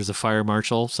 there's a fire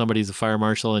marshal. Somebody's a fire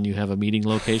marshal, and you have a meeting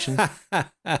location.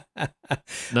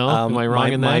 No, am I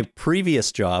wrong in that? My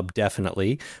previous job,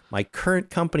 definitely. My current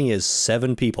company is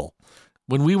 7 people.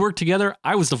 When we worked together,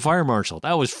 I was the fire marshal.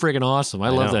 That was friggin' awesome. I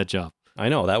love that job. I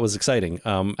know, that was exciting.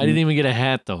 I didn't even get a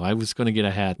hat, though. I was going to get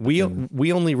a hat. We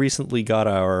only recently got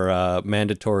our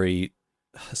mandatory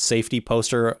safety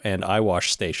poster and eye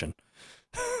wash station.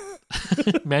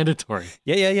 Mandatory.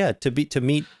 Yeah. To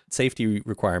meet safety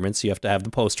requirements, you have to have the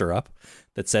poster up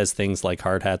that says things like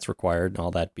hard hats required and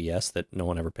all that BS that no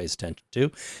one ever pays attention to,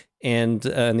 and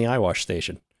the eye wash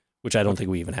station, which I don't think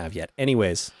we even have yet.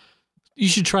 Anyways, you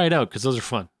should try it out because those are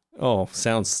fun. Oh,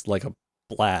 sounds like a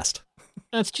blast.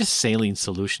 That's just saline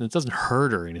solution. It doesn't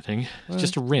hurt or anything. It's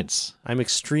just a rinse. I'm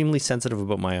extremely sensitive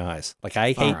about my eyes. Like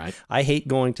I hate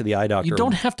going to the eye doctor. You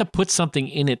don't have to put something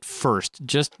in it first.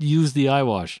 Just use the eye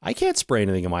wash. I can't spray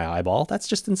anything in my eyeball. That's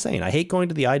just insane. I hate going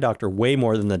to the eye doctor way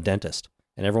more than the dentist.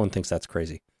 And everyone thinks that's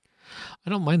crazy. I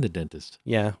don't mind the dentist.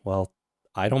 Yeah, well,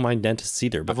 I don't mind dentists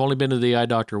either. But I've only been to the eye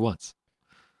doctor once.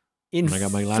 In I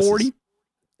got my glasses.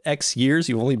 40X years,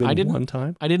 you've only been one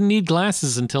time? I didn't need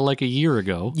glasses until like a year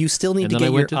ago. You still need to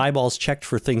get your eyeballs checked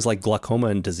for things like glaucoma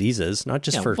and diseases, not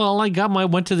just for... Well, I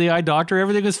went to the eye doctor.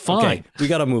 Everything was fine. Okay, we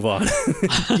got to move on.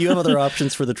 Do you have other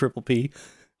options for the Triple P?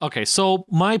 Okay, so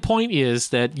my point is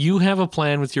that you have a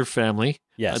plan with your family.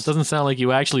 Yes. It doesn't sound like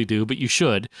you actually do, but you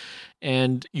should.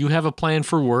 And you have a plan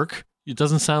for work. It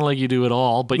doesn't sound like you do at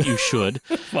all, but you should.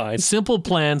 Fine. Simple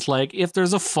plans like if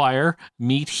there's a fire,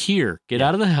 meet here. Get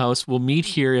out of the house. We'll meet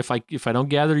here. If I don't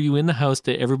gather you in the house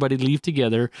to everybody leave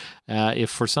together, if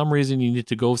for some reason you need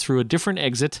to go through a different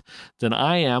exit than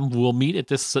I am, we'll meet at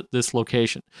this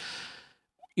location.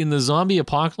 In the zombie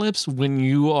apocalypse, when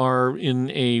you are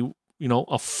in a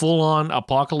full-on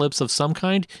apocalypse of some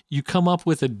kind, you come up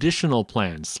with additional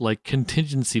plans, like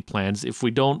contingency plans. If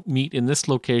we don't meet in this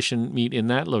location, meet in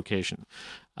that location.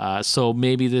 So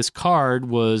maybe this card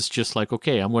was just like,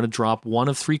 okay, I'm going to drop one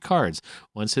of 3 cards.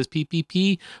 One says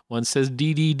PPP, one says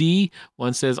DDD,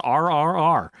 one says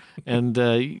RRR. And,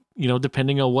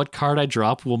 depending on what card I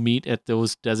drop, we'll meet at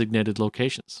those designated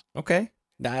locations. Okay.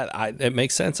 It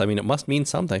makes sense. I mean, it must mean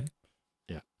something.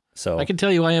 So I can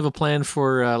tell you I have a plan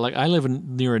for, I live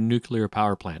near a nuclear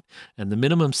power plant, and the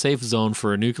minimum safe zone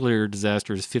for a nuclear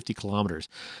disaster is 50 kilometers.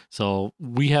 So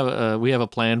we have a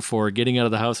plan for getting out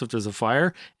of the house if there's a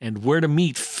fire and where to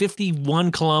meet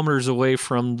 51 kilometers away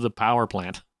from the power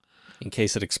plant. In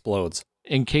case it explodes.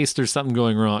 In case there's something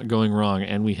going wrong,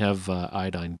 and we have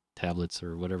iodine tablets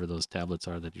or whatever those tablets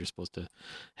are that you're supposed to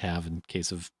have in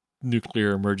case of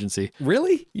nuclear emergency.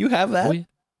 Really? You have that?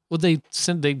 Well, they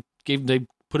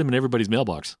put them in everybody's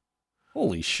mailbox.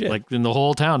 Holy shit. Like in the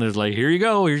whole town, it's like, here you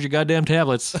go. Here's your goddamn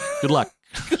tablets. Good luck.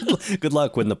 Good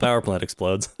luck when the power plant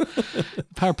explodes. The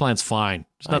power plant's fine.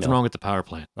 There's nothing wrong with the power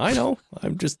plant. I know.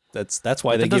 I'm just, that's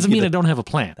why they give you that doesn't mean I don't have a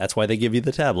plan. That's why they give you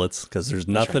the tablets, because there's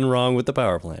nothing wrong with the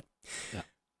power plant. Yeah.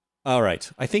 All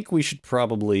right. I think we should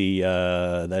probably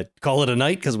call it a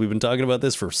night because we've been talking about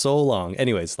this for so long.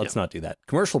 Anyways, let's not do that.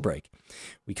 Commercial break.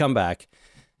 We come back.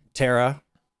 Tara,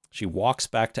 she walks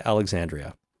back to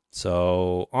Alexandria.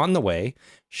 So on the way,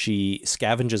 she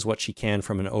scavenges what she can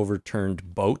from an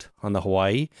overturned boat on the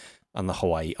highway. On the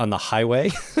Hawaii.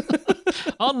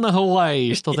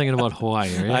 You're still thinking about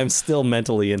Hawaii, right? I'm still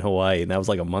mentally in Hawaii, and that was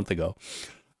like a month ago.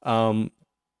 But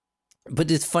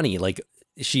it's funny, like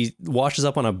she washes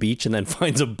up on a beach and then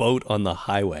finds a boat on the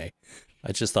highway.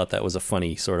 I just thought that was a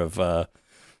funny sort of,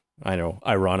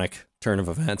 ironic turn of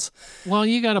events. Well,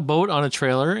 you got a boat on a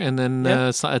trailer, and then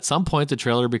at some point the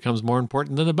trailer becomes more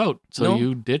important than the boat, so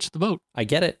you ditch the boat. I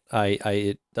get it.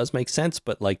 It does make sense,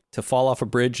 but like to fall off a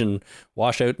bridge and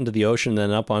wash out into the ocean,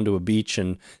 then up onto a beach,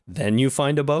 and then you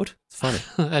find a boat. It's funny.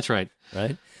 That's right.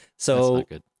 Right. So that's not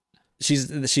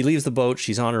good. She leaves the boat.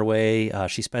 She's on her way.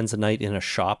 She spends the night in a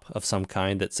shop of some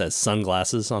kind that says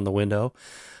sunglasses on the window,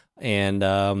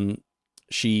 and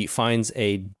she finds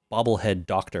a bobblehead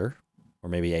doctor, or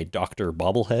maybe a doctor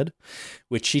bobblehead,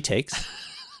 which she takes.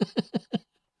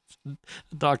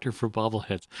 Doctor for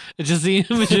bobbleheads. It's just the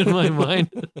image in my mind.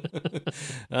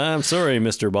 I'm sorry,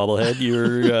 Mr. Bobblehead.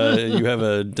 You have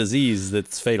a disease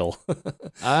that's fatal.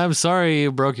 I'm sorry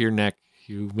you broke your neck.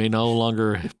 You may no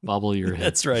longer bobble your head.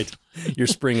 That's right. Your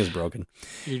spring is broken.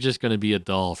 You're just going to be a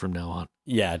doll from now on.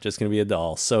 Yeah, just going to be a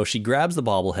doll. So she grabs the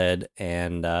bobblehead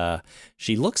and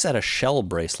she looks at a shell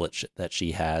bracelet that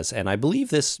she has. And I believe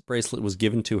this bracelet was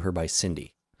given to her by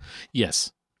Cindy.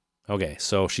 Yes. Okay,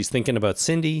 so she's thinking about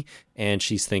Cindy and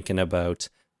she's thinking about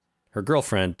her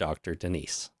girlfriend, Dr.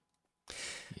 Denise.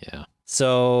 Yeah.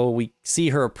 So we see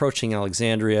her approaching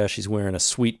Alexandria. She's wearing a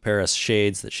sweet pair of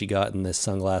shades that she got in this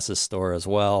sunglasses store as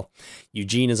well.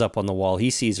 Eugene is up on the wall. He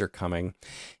sees her coming,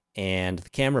 and the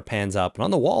camera pans up. And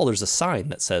on the wall, there's a sign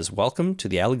that says, "Welcome to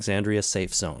the Alexandria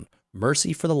Safe Zone.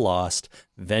 Mercy for the lost,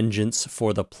 vengeance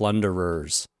for the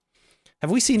plunderers."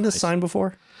 Have we seen this sign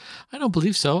before? I don't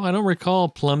believe so. I don't recall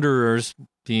plunderers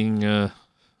being,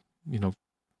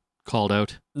 called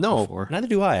out. No, before. Neither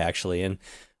do I, actually. And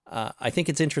I think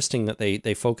it's interesting that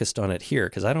they focused on it here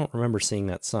because I don't remember seeing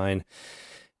that sign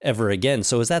ever again.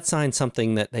 So is that sign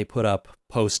something that they put up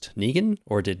post Negan,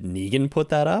 or did Negan put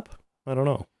that up? I don't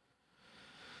know.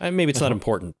 Maybe it's not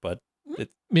important, but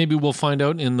maybe we'll find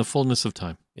out in the fullness of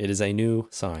time. It is a new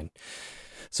sign.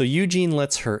 So Eugene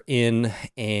lets her in,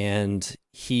 and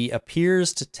he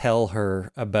appears to tell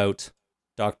her about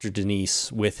Dr.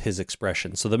 Denise with his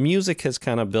expression. So the music has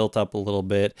kind of built up a little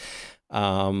bit.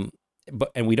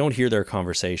 And we don't hear their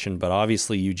conversation, but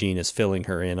obviously Eugene is filling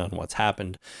her in on what's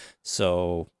happened.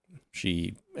 So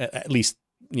she, at least,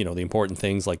 the important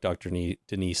things like Dr.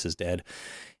 Denise is dead.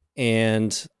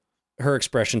 And her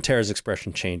expression, Tara's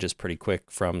expression, changes pretty quick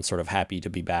from sort of happy to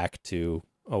be back to,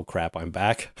 oh crap, I'm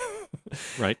back.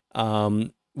 Right.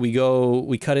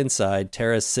 We cut inside.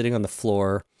 Tara's sitting on the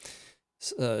floor,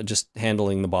 just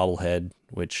handling the bobblehead,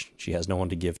 which she has no one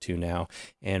to give to now.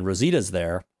 And Rosita's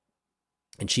there.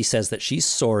 And she says that she's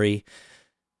sorry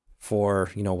for,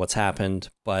 what's happened,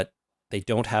 but they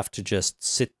don't have to just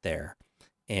sit there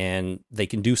and they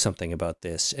can do something about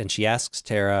this. And she asks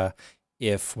Tara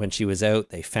if when she was out,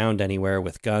 they found anywhere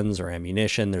with guns or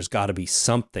ammunition. There's got to be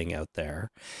something out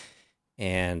there.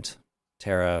 And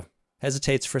Tara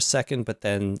hesitates for a second, but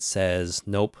then says,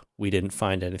 nope, we didn't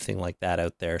find anything like that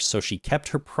out there. So she kept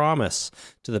her promise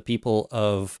to the people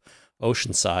of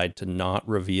Oceanside to not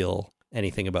reveal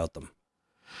anything about them.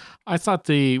 I thought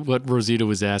what Rosita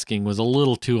was asking was a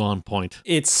little too on point.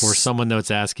 It's for someone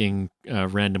that's asking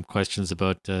random questions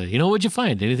about, what'd you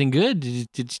find? Anything good?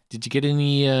 Did you get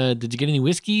any? Did you get any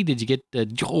whiskey? Did you get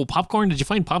popcorn? Did you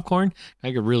find popcorn?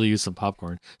 I could really use some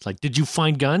popcorn. It's like, did you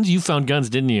find guns? You found guns,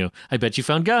 didn't you? I bet you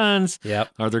found guns. Yep.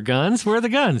 Are there guns? Where are the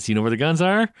guns? You know where the guns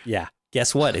are? Yeah.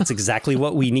 Guess what? It's exactly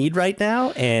what we need right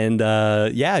now. And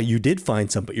you did find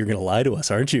some, but you're going to lie to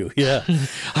us, aren't you? Yeah.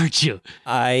 Aren't you?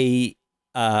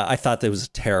 I thought that was a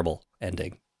terrible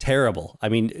ending. Terrible. I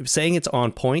mean, saying it's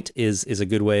on point is a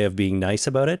good way of being nice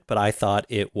about it, but I thought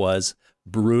it was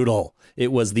brutal.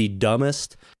 It was the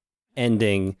dumbest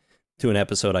ending to an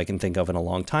episode I can think of in a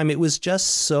long time. It was just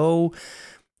so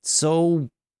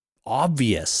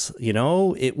obvious,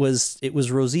 It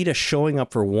was Rosita showing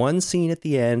up for one scene at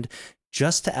the end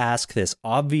just to ask this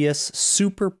obvious,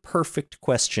 super perfect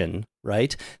question,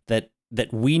 right? That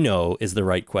we know is the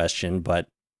right question, but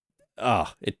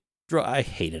I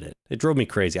hated it. It drove me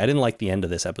crazy. I didn't like the end of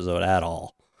this episode at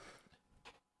all.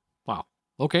 Wow.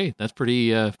 Okay, that's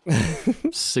pretty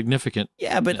significant.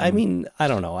 Yeah, but I mean, I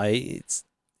don't know.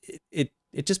 It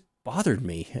just bothered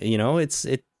me.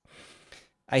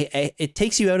 It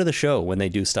takes you out of the show when they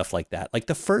do stuff like that. Like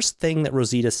the first thing that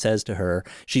Rosita says to her,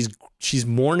 she's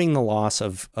mourning the loss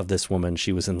of this woman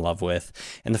she was in love with,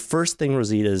 and the first thing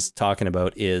Rosita's talking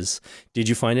about is, "Did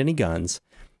you find any guns?"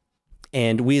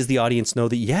 And we as the audience know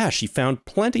that, yeah, she found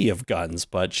plenty of guns,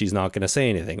 but she's not going to say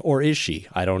anything. Or is she?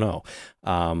 I don't know.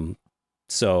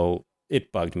 So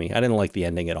it bugged me. I didn't like the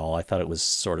ending at all. I thought it was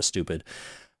sort of stupid.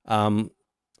 The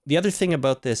other thing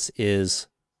about this is,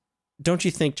 don't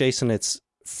you think, Jason, it's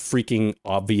freaking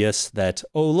obvious that,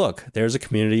 oh, look, there's a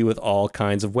community with all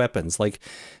kinds of weapons. Like,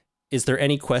 is there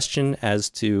any question as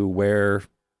to where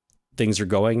things are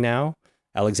going now?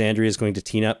 Alexandria is going to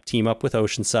team up with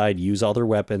Oceanside, use all their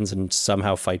weapons, and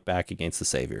somehow fight back against the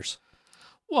Saviors.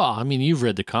 Well, I mean, you've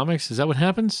read the comics. Is that what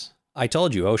happens? I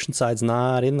told you, Oceanside's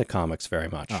not in the comics very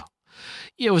much. Oh.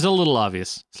 Yeah, it was a little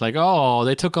obvious. It's like, oh,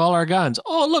 they took all our guns.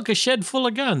 Oh, look, a shed full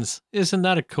of guns. Isn't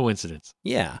that a coincidence?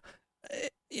 Yeah,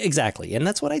 exactly. And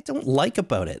that's what I don't like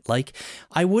about it. Like,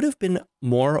 I would have been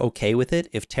more okay with it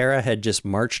if Tara had just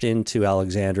marched into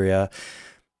Alexandria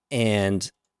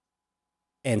and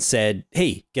said,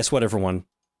 hey, guess what, everyone?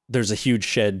 There's a huge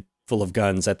shed full of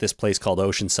guns at this place called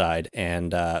Oceanside,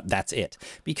 and that's it.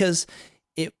 Because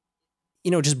it,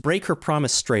 just break her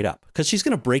promise straight up, because she's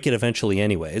going to break it eventually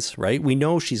anyways, right? We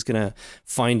know she's going to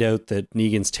find out that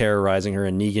Negan's terrorizing her,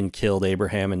 and Negan killed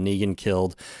Abraham, and Negan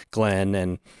killed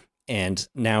Glenn, and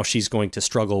now she's going to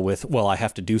struggle with, well, I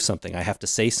have to do something. I have to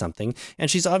say something.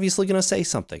 And she's obviously going to say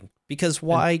something, because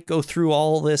why go through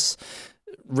all this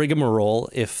rigmarole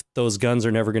if those guns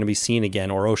are never going to be seen again,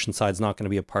 or Oceanside's not going to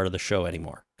be a part of the show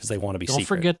anymore because they want to be secret. Don't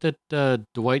forget that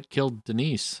Dwight killed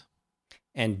Denise.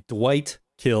 And Dwight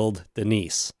killed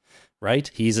Denise, right?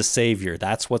 He's a savior.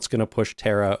 That's what's going to push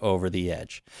Tara over the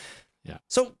edge. Yeah.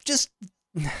 So just,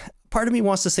 part of me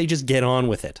wants to say, just get on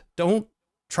with it. Don't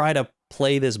try to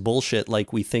play this bullshit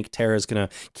like we think Tara's going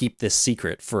to keep this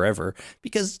secret forever,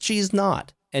 because she's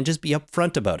not. And just be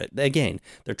upfront about it. Again,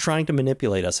 they're trying to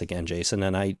manipulate us again, Jason,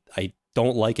 and I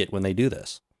don't like it when they do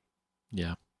this.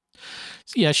 Yeah.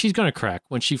 Yeah, she's going to crack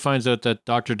when she finds out that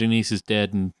Dr. Denise is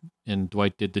dead and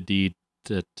Dwight did the deed,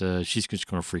 that she's just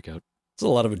going to freak out. There's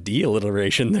a lot of a D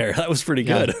alliteration there. That was pretty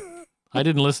good. I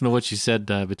didn't listen to what she said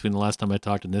between the last time I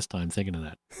talked and this time, thinking of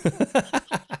that.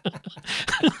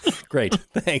 Great.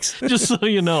 Thanks. Just so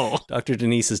you know. Dr.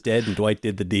 Denise is dead and Dwight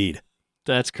did the deed.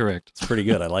 That's correct. It's pretty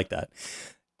good. I like that.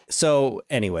 So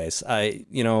anyways, I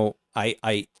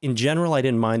in general, I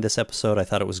didn't mind this episode. I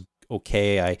thought it was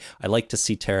okay. I like to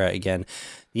see Tara again.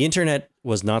 The internet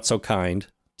was not so kind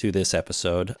to this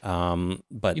episode.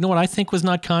 But you know what I think was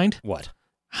not kind? What?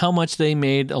 How much they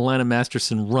made Alana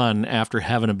Masterson run after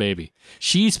having a baby.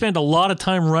 She spent a lot of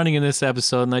time running in this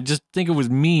episode, and I just think it was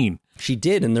mean. She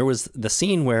did, and there was the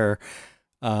scene where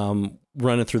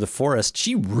running through the forest,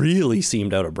 she really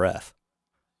seemed out of breath.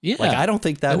 Yeah. Like, I don't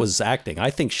think that was acting. I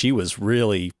think she was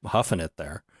really huffing it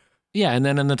there. Yeah, and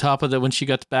then on the top of it, when she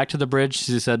got back to the bridge,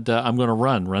 she said, I'm going to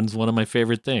run. Run's one of my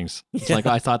favorite things. It's like,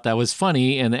 I thought that was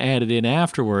funny and added in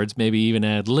afterwards, maybe even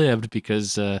ad-libbed,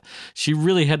 because she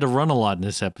really had to run a lot in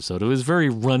this episode. It was very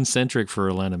run-centric for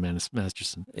Alana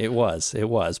Masterson. It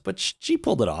was. But she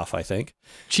pulled it off, I think.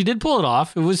 She did pull it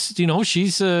off. It was,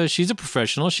 she's a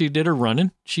professional. She did her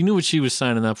running. She knew what she was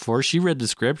signing up for. She read the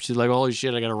script. She's like, holy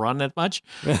shit, I got to run that much?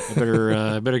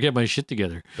 I better get my shit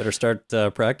together. Better start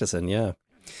practicing, yeah.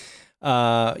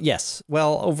 Yes.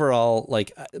 Well, overall,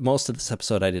 like, most of this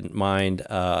episode, I didn't mind.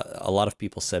 A lot of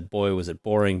people said, boy, was it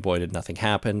boring. Boy, did nothing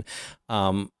happen.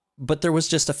 But there was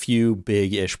just a few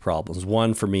big-ish problems.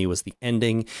 One for me was the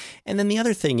ending. And then the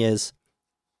other thing is,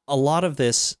 a lot of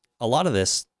this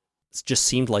just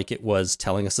seemed like it was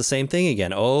telling us the same thing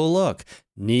again. Oh, look,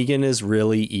 Negan is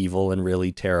really evil and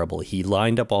really terrible. He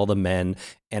lined up all the men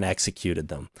and executed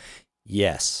them.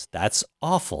 Yes, that's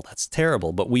awful. That's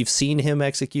terrible. But we've seen him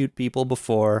execute people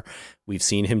before. We've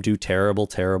seen him do terrible,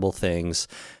 terrible things.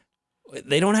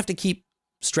 They don't have to keep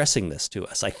stressing this to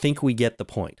us. I think we get the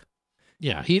point.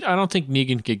 Yeah, I don't think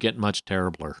Negan could get much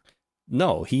terribler.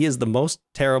 No, he is the most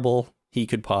terrible he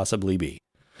could possibly be.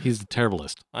 He's the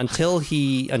terriblest. Until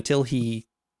he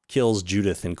kills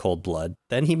Judith in cold blood,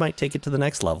 then he might take it to the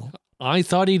next level. I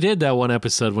thought he did that one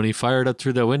episode when he fired up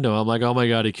through that window. I'm like, oh my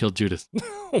God, he killed Judith.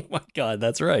 Oh my God,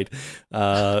 that's right.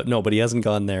 No, but he hasn't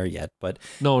gone there yet. But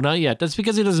no, not yet. That's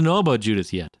because he doesn't know about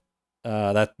Judith yet.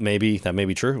 That may be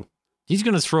true. He's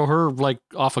going to throw her like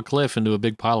off a cliff into a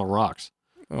big pile of rocks.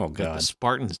 Oh God, like the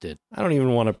Spartans did. I don't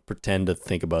even want to pretend to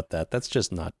think about that. That's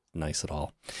just not nice at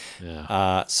all.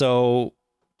 Yeah. So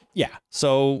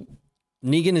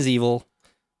Negan is evil.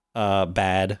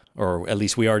 Bad, or at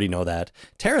least we already know that.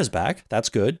 Tara's back. That's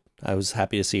good. I was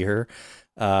happy to see her.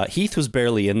 Heath was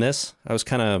barely in this. I was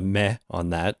kind of meh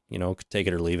on that, could take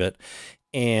it or leave it.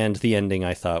 And the ending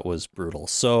I thought was brutal.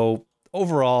 So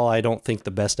overall, I don't think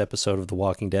the best episode of The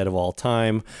Walking Dead of all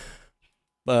time,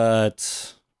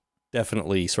 but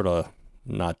definitely sort of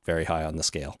not very high on the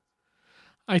scale.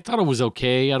 I thought it was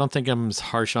okay. I don't think I'm as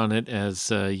harsh on it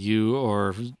as you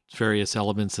or various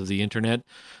elements of the internet.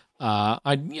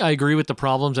 I agree with the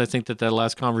problems. I think that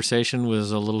last conversation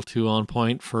was a little too on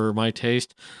point for my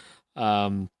taste.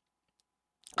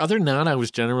 Other than that, I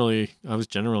was generally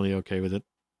okay with it.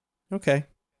 Okay.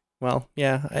 Well,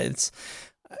 yeah,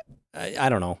 I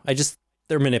don't know.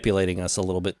 They're manipulating us a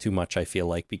little bit too much, I feel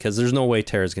like, because there's no way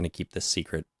Tara's going to keep this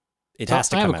secret. It has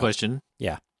to come out. I have a question.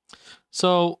 Yeah.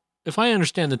 So, if I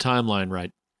understand the timeline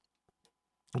right,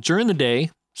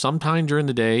 sometime during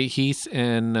the day, Heath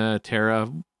and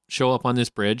Tara show up on this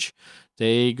bridge.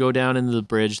 They go down into the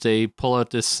bridge. They pull out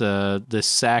this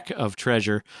sack of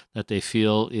treasure that they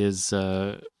feel is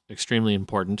extremely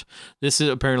important. This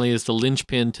apparently is the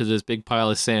linchpin to this big pile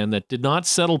of sand that did not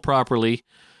settle properly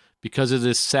because of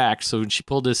this sack. So when she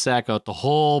pulled this sack out, the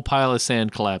whole pile of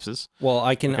sand collapses. Well,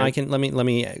 let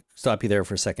me stop you there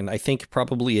for a second. I think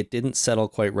probably it didn't settle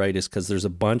quite right is because there's a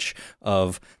bunch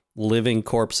of living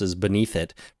corpses beneath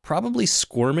it, probably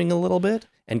squirming a little bit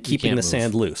and keeping the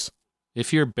sand loose.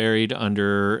 If you're buried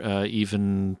under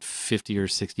even 50 or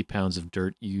 60 pounds of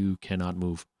dirt, you cannot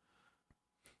move.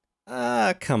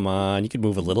 Come on. You could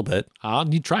move a little bit.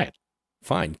 You try it.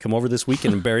 Fine. Come over this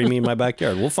weekend and bury me in my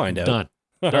backyard. We'll find out. Done.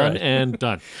 Done and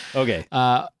done. Okay.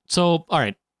 So, all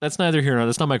right. That's neither here nor there.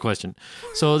 That's not my question.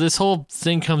 So this whole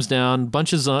thing comes down.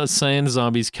 Bunches of sand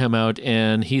zombies come out,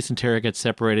 and Heath and Tara get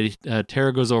separated.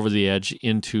 Tara goes over the edge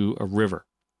into a river.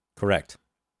 Correct.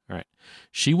 All right.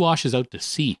 She washes out to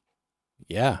sea.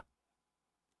 Yeah.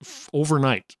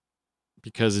 Overnight.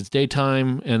 Because it's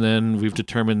daytime, and then we've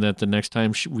determined that the next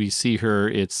time we see her,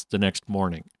 it's the next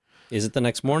morning. Is it the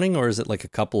next morning, or is it like a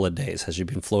couple of days? Has she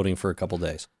been floating for a couple of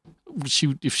days?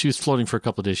 If she was floating for a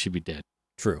couple of days, she'd be dead.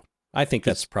 True. I think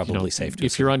that's probably safe to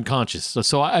if you're unconscious.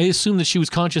 So I assume that she was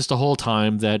conscious the whole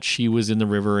time that she was in the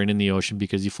river and in the ocean,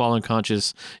 because you fall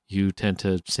unconscious, you tend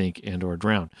to sink and or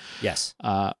drown. Yes.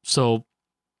 So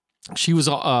she was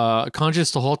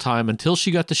conscious the whole time until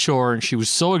she got to shore, and she was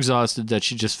so exhausted that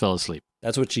she just fell asleep.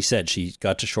 That's what she said. She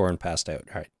got to shore and passed out.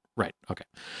 All right. Right. Okay.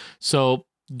 So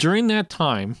during that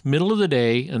time, middle of the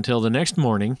day until the next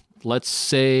morning, let's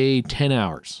say 10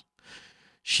 hours,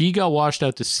 she got washed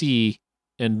out to sea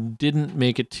and didn't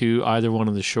make it to either one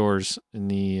of the shores in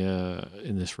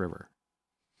this river.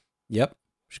 Yep.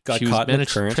 She was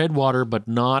managed to tread water, but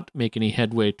not make any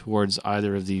headway towards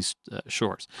either of these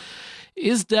shores.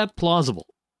 Is that plausible?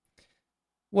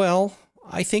 Well,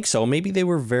 I think so. Maybe they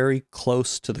were very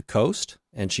close to the coast,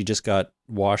 and she just got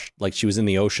washed, like she was in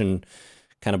the ocean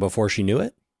kind of before she knew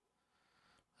it.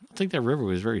 I don't think that river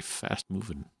was very fast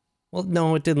moving. Well,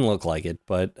 no, it didn't look like it,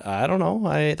 but I don't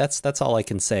know. That's all I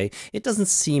can say. It doesn't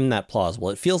seem that plausible.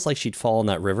 It feels like she'd fall in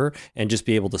that river and just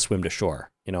be able to swim to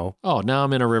shore, you know? Oh, now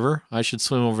I'm in a river. I should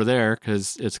swim over there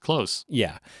because it's close.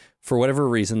 Yeah. For whatever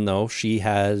reason, though, she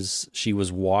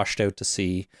was washed out to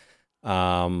sea.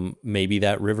 Maybe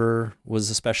that river was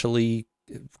especially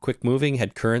quick moving,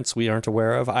 had currents we aren't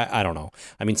aware of. I don't know.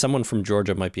 I mean, someone from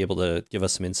Georgia might be able to give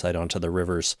us some insight onto the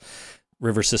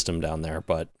river system down there,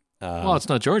 but well, it's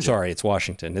not Georgia. Sorry, it's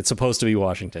Washington. It's supposed to be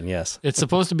Washington, yes. It's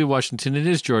supposed to be Washington. It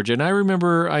is Georgia. And I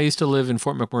remember I used to live in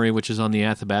Fort McMurray, which is on the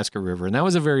Athabasca River, and that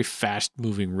was a very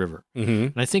fast-moving river. Mm-hmm.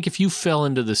 And I think if you fell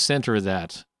into the center of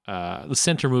that, the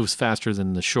center moves faster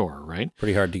than the shore, right?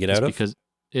 Pretty hard to get out of? Because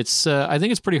it's, I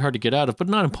think it's pretty hard to get out of, but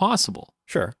not impossible.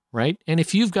 Sure. Right? And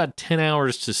if you've got 10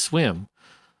 hours to swim,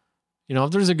 you know,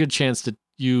 there's a good chance that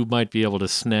you might be able to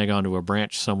snag onto a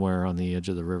branch somewhere on the edge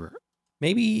of the river.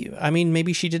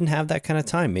 Maybe she didn't have that kind of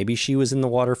time. Maybe she was in the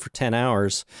water for 10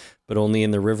 hours, but only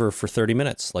in the river for 30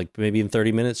 minutes. Like maybe in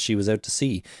 30 minutes she was out to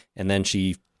sea, and then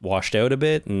she washed out a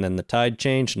bit, and then the tide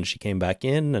changed and she came back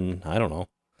in, and I don't know.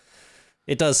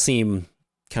 It does seem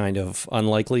kind of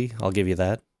unlikely. I'll give you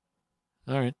that.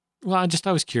 All right. Well,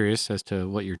 I was curious as to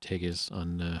what your take is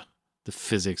on the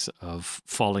physics of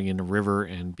falling in a river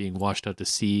and being washed out to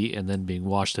sea and then being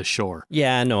washed ashore.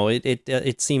 Yeah, no,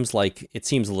 it seems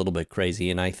a little bit crazy,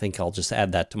 and I think I'll just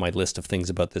add that to my list of things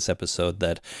about this episode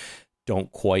that don't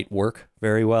quite work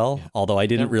very well, although I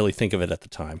didn't really think of it at the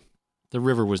time. The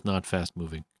river was not fast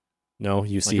moving. No,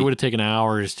 you see. It would have taken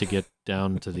hours to get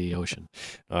down to the ocean.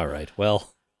 All right,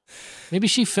 well. Maybe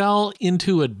she fell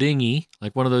into a dinghy,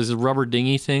 like one of those rubber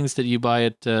dinghy things that you buy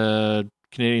at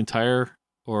Canadian Tire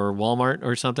or Walmart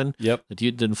or something. Yep.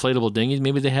 The inflatable dinghies.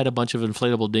 Maybe they had a bunch of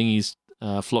inflatable dinghies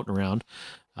floating around,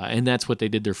 and that's what they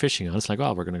did their fishing on. It's like,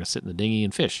 oh, we're going to go sit in the dinghy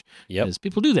and fish. Yep. Because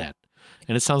people do that,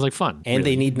 and it sounds like fun. And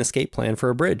they need an escape plan for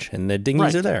a bridge, and the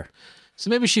dinghies are there. So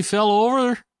maybe she fell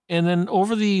over and then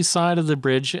over the side of the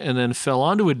bridge and then fell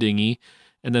onto a dinghy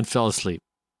and then fell asleep.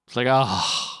 It's like, I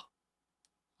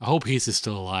hope Heath is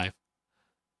still alive.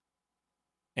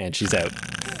 And she's out.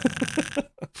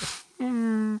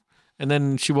 And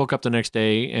then she woke up the next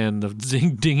day and the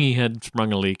dinghy had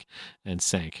sprung a leak and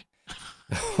sank.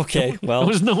 Okay, well, It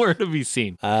was nowhere to be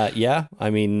seen. yeah, I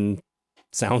mean,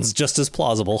 sounds just as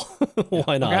plausible.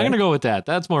 Why not? Okay, I'm going to go with that.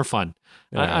 That's more fun.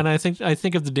 All right. And I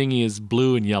think of the dinghy as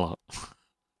blue and yellow.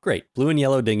 Great. Blue and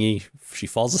yellow dinghy. She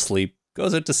falls asleep,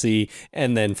 goes out to sea,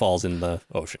 and then falls in the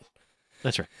ocean.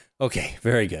 That's right. Okay,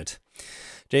 very good.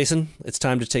 Jason, it's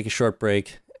time to take a short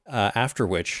break, after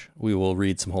which we will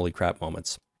read some holy crap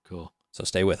moments. Cool. So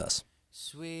stay with us.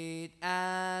 Sweet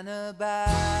Annabelle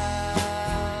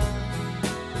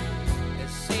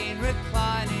is seen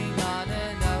reclining on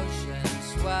an ocean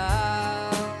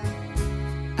swell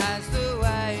as the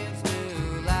waves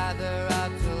do lather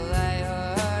up to lay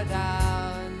her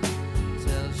down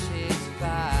till she's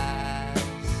fast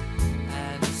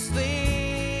and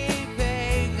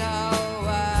sleeping. Oh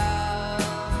well,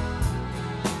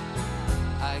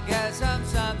 I guess I'm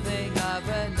something of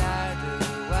a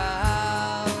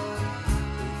ne'er-do-well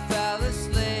who fell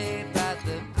asleep at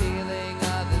the pealing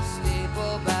of the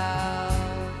steeple bell.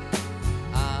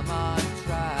 I'm on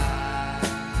track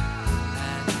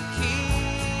and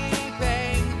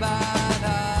keeping but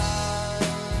on.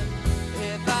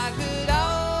 If I could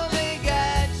only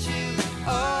get you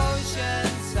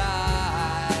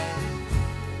oceanside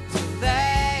to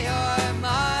lay your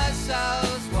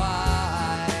muscles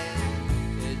wide,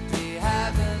 it'd be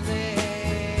heavenly.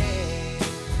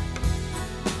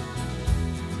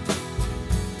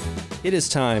 It is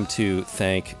time to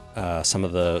thank some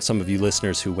of you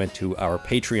listeners who went to our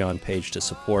Patreon page to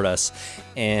support us,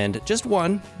 and just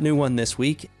one new one this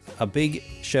week. A big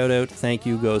shout out, thank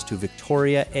you goes to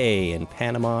Victoria A in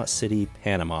Panama City,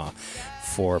 Panama,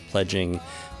 for pledging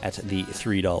at the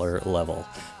 $3 level.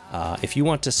 If you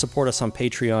want to support us on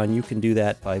Patreon, you can do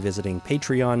that by visiting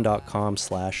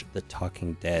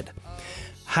patreon.com/thetalkingdead.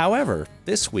 However,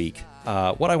 this week,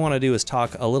 what I want to do is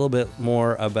talk a little bit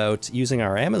more about using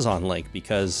our Amazon link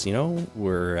because,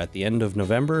 we're at the end of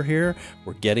November here.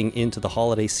 We're getting into the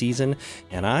holiday season,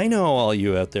 and I know all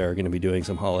you out there are going to be doing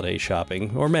some holiday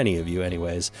shopping, or many of you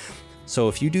anyways. So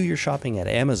if you do your shopping at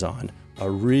Amazon, a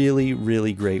really,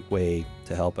 really great way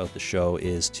to help out the show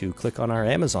is to click on our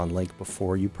Amazon link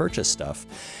before you purchase stuff.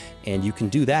 And you can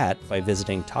do that by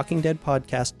visiting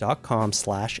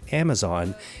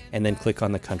talkingdeadpodcast.com/Amazon and then click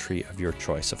on the country of your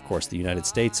choice. Of course, the United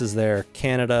States is there,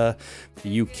 Canada,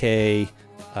 the UK,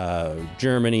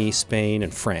 Germany, Spain,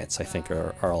 and France, I think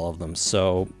are all of them.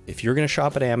 So if you're going to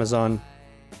shop at Amazon,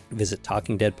 visit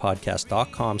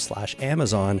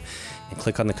talkingdeadpodcast.com/Amazon and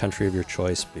click on the country of your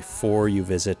choice before you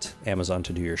visit Amazon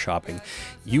to do your shopping.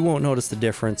 You won't notice the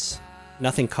difference.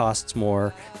 Nothing costs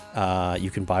more. You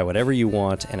can buy whatever you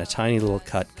want, and a tiny little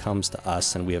cut comes to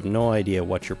us, and we have no idea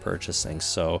what you're purchasing.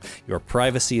 So your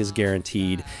privacy is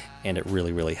guaranteed, and it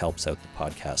really, really helps out the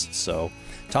podcast. So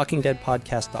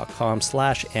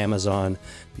talkingdeadpodcast.com/Amazon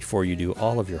before you do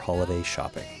all of your holiday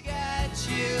shopping. Get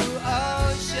you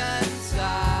oceanside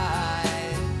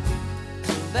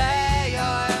to lay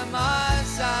your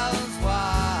muscles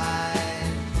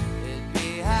wide. It'd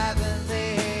be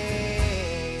heavenly.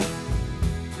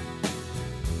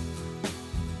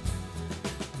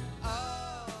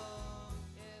 Oh,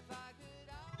 if I could.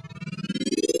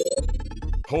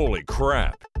 Holy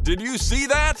crap. Did you see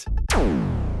that?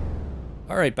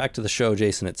 All right, back to the show,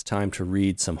 Jason. It's time to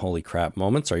read some holy crap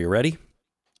moments. Are you ready?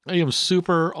 I am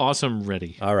super awesome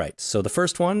ready. All right. So the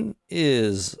first one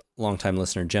is longtime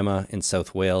listener Gemma in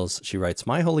South Wales. She writes,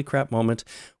 "My holy crap moment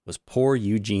was poor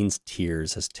Eugene's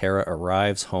tears as Tara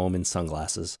arrives home in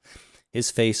sunglasses.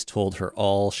 His face told her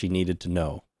all she needed to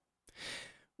know."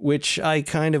 Which I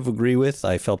kind of agree with.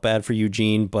 I felt bad for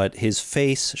Eugene, but his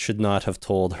face should not have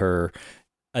told her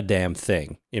a damn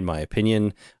thing, in my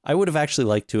opinion. I would have actually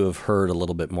liked to have heard a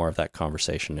little bit more of that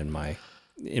conversation in my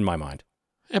mind.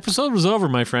 Episode was over,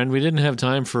 my friend. We didn't have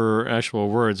time for actual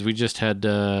words. We just had,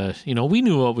 we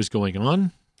knew what was going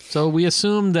on. So I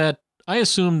assumed that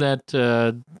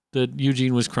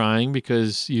Eugene was crying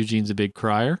because Eugene's a big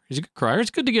crier. He's a good crier.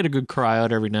 It's good to get a good cry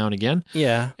out every now and again.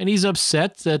 Yeah. And he's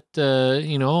upset that,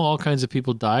 all kinds of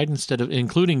people died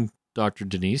including Dr.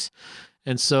 Denise.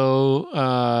 And so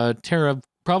Tara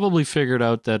probably figured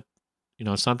out that,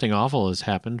 something awful has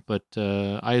happened, but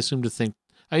I assumed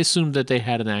that they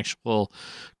had an actual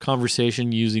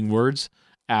conversation using words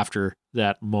after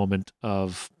that moment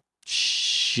of,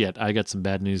 shit, I got some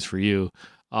bad news for you.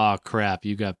 Oh crap,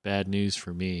 you got bad news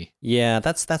for me. Yeah,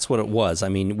 that's what it was. I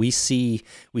mean, we see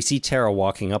Tara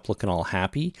walking up looking all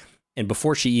happy, and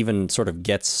before she even sort of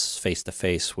gets face to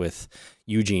face with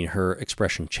Eugene, her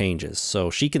expression changes. So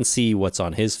she can see what's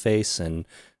on his face, and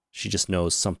she just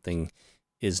knows something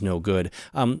is no good.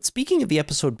 Speaking of the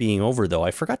episode being over, though,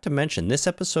 I forgot to mention this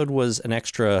episode was an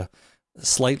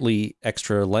slightly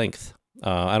extra length.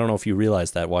 I don't know if you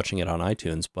realized that watching it on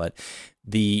iTunes, but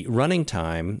the running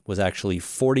time was actually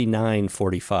 49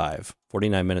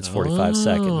 minutes, 45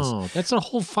 seconds. Oh, that's a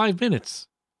whole 5 minutes.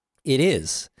 It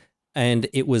is. And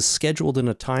it was scheduled in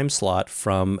a time slot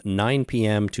from 9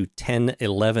 p.m. to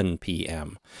 10:11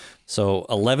 p.m. So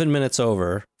 11 minutes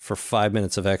over for 5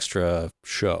 minutes of extra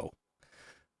show,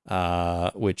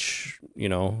 which,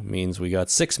 means we got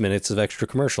 6 minutes of extra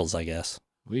commercials, I guess.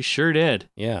 We sure did.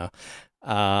 Yeah.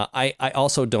 I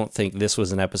also don't think this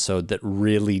was an episode that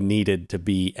really needed to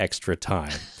be extra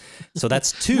time. So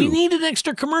that's 2. We needed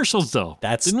extra commercials, though.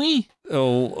 Didn't we?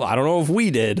 Oh, I don't know if we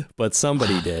did, but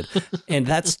somebody did. And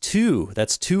that's 2.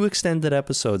 That's 2 extended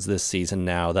episodes this season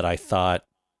now that I thought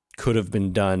could have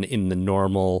been done in the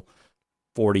normal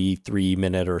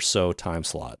 43-minute or so time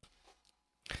slot.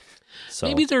 So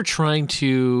maybe they're trying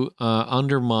to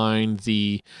undermine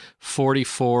the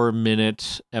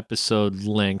 44-minute episode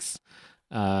length.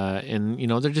 And,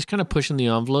 they're just kind of pushing the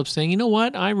envelope saying, you know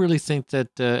what? I really think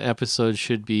that episodes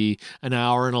should be an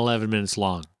hour and 11 minutes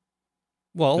long.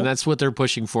 Well, and that's what they're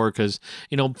pushing for because,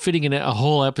 fitting in a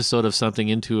whole episode of something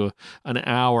into an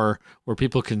hour where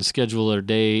people can schedule their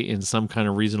day in some kind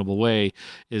of reasonable way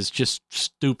is just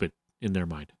stupid in their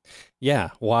mind. Yeah.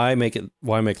 Why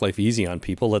make life easy on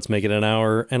people? Let's make it an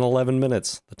hour and 11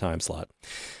 minutes, the time slot.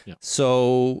 Yeah.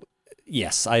 So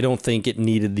yes, I don't think it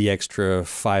needed the extra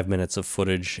 5 minutes of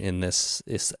footage in this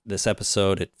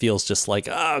episode. It feels just like,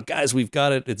 oh, guys, we've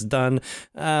got it. It's done.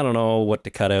 I don't know what to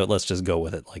cut out. Let's just go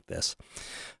with it like this.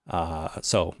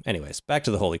 So anyways, back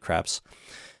to the Holy Craps.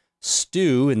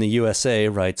 Stu in the USA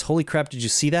writes, holy crap, did you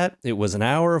see that? It was an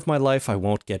hour of my life I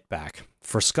won't get back.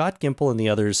 For Scott Gimple and the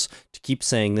others to keep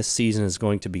saying this season is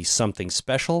going to be something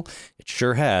special, it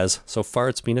sure has. So far,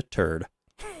 it's been a turd.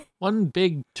 One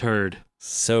big turd.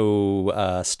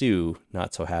 So, Stu,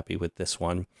 not so happy with this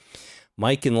one.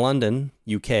 Mike in London,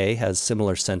 UK, has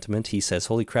similar sentiment. He says,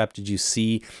 holy crap, did you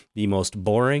see the most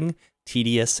boring,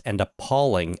 tedious, and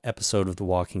appalling episode of The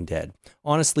Walking Dead?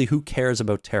 Honestly, who cares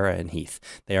about Tara and Heath?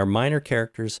 They are minor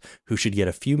characters who should get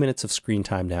a few minutes of screen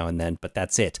time now and then, but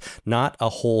that's it. Not a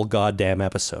whole goddamn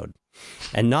episode.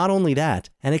 And not only that,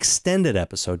 an extended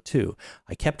episode too.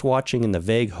 I kept watching in the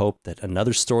vague hope that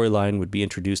another storyline would be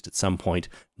introduced at some point.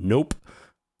 Nope.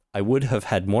 I would have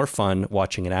had more fun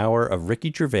watching an hour of Ricky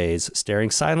Gervais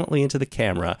staring silently into the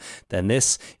camera than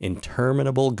this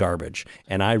interminable garbage.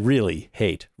 And I really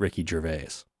hate Ricky Gervais.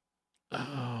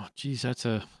 Oh, geez, that's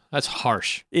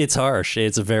harsh. It's harsh.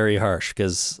 It's very harsh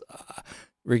because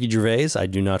Ricky Gervais, I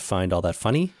do not find all that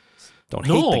funny. Don't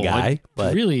hate the guy,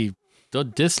 but really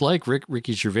don't dislike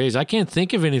Ricky Gervais. I can't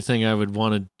think of anything I would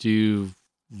want to do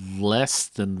less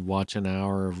than watch an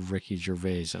hour of Ricky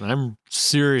Gervais. And I'm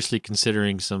seriously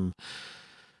considering some,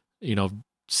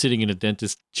 sitting in a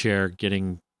dentist chair,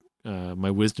 getting my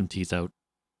wisdom teeth out.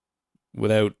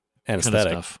 Without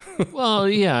anesthetic. Kind of stuff. Well,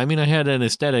 yeah, I had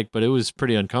anesthetic, but it was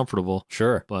pretty uncomfortable.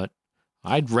 Sure. But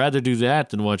I'd rather do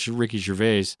that than watch Ricky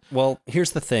Gervais. Well,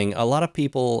 here's the thing. A lot of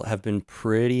people have been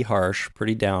pretty harsh,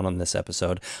 pretty down on this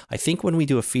episode. I think when we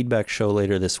do a feedback show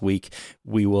later this week,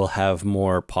 we will have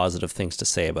more positive things to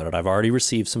say about it. I've already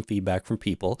received some feedback from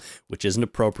people, which isn't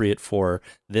appropriate for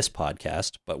this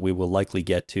podcast, but we will likely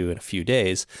get to in a few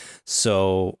days.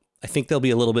 So I think there'll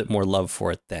be a little bit more love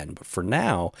for it then. But for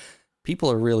now,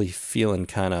 people are really feeling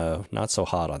kind of not so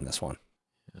hot on this one.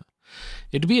 Yeah.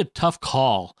 It'd be a tough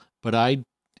call. But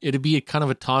it'd be a kind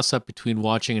of a toss-up between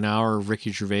watching an hour of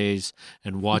Ricky Gervais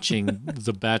and watching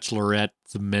The Bachelorette,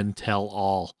 The Men Tell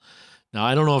All. Now,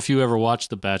 I don't know if you ever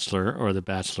watched The Bachelor or The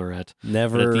Bachelorette.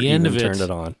 Never at the end even of it, turned it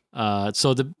on.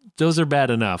 So those are bad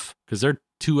enough because they're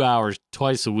 2 hours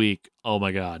twice a week. Oh,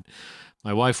 my God.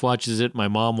 My wife watches it. My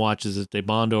mom watches it. They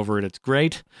bond over it. It's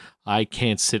great. I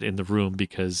can't sit in the room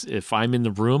because if I'm in the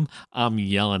room, I'm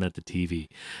yelling at the TV.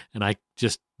 And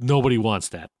nobody wants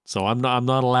that. So I'm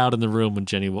not allowed in the room when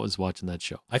Jenny was watching that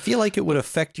show. I feel like it would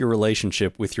affect your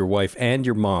relationship with your wife and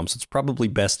your mom. So it's probably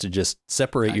best to just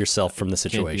separate yourself from the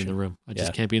situation. Can't be in the room. I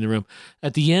just can't be in the room.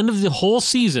 At the end of the whole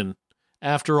season,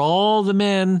 after all the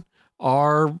men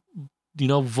are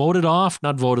not voted off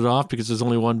because there's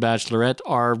only one bachelorette,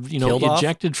 are,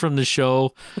 ejected from the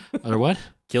show. Or what?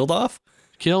 Killed off.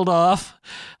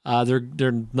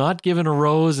 They're not given a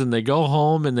rose and they go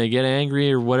home and they get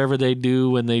angry or whatever they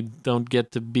do when they don't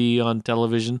get to be on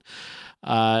television.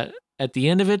 At the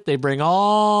end of it, they bring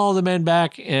all the men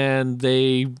back and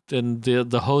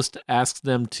the host asks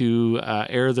them to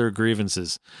air their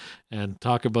grievances and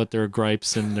talk about their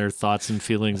gripes and their thoughts and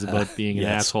feelings about being an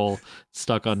asshole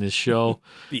stuck on this show.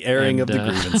 The airing of the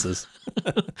grievances.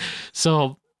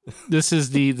 So This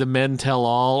is the men tell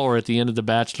all, or at the end of The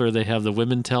Bachelor, they have the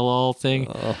women tell all thing.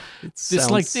 Oh, It's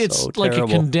like a terrible.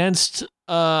 condensed.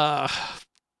 I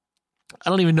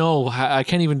don't even know. I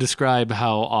can't even describe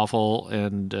how awful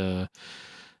and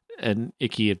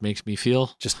icky it makes me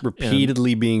feel. Just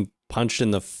repeatedly being punched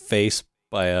in the face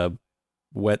by a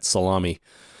wet salami.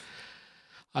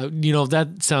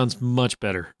 That sounds much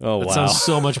better. Oh, that wow. sounds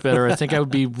so much better. I think I would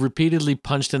be repeatedly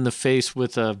punched in the face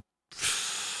with a.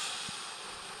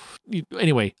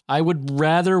 Anyway, I would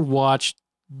rather watch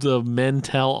the men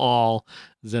tell all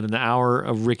than an hour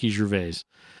of Ricky Gervais.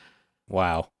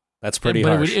 Wow. That's pretty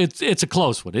But harsh. it's a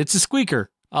close one. It's a squeaker.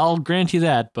 I'll grant you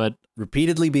that. But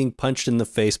Repeatedly being punched in the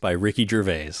face by Ricky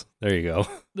Gervais. There you go.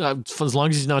 as long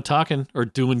as he's not talking or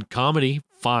doing comedy,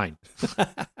 fine.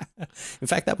 In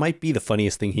fact, that might be the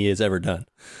funniest thing he has ever done.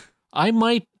 I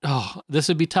might. Oh, this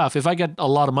would be tough. If I got a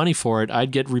lot of money for it,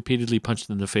 I'd get repeatedly punched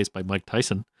in the face by Mike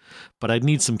Tyson. But I'd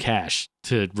need some cash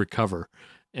to recover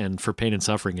and for pain and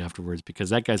suffering afterwards, because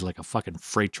that guy's like a fucking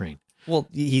freight train. Well,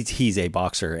 he's a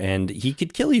boxer, and he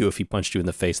could kill you if he punched you in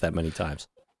the face that many times.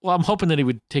 Well, I'm hoping that he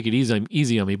would take it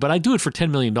easy on me, but I'd do it for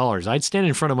 $10 million. I'd stand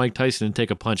in front of Mike Tyson and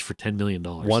take a punch for $10 million.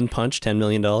 One punch, $10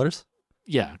 million?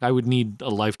 Yeah, I would need a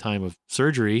lifetime of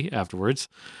surgery afterwards.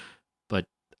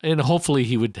 And hopefully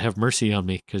he would have mercy on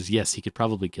me, because yes, he could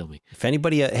probably kill me. If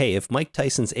anybody, if Mike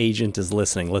Tyson's agent is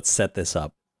listening, let's set this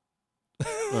up.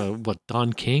 What,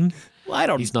 Don King? Well, I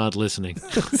don't. He's not listening.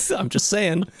 I'm just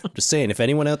saying. If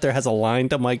anyone out there has a line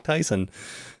to Mike Tyson,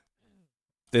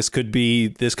 this could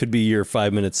be your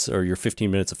 5 minutes or your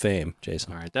 15 minutes of fame,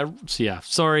 Jason. All right.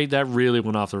 Sorry, that really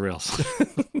went off the rails.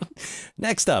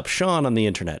 Next up, Sean on the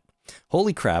internet.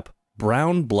 Holy crap.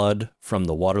 Brown blood from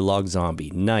the waterlogged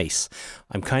zombie. Nice.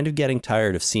 I'm kind of getting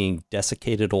tired of seeing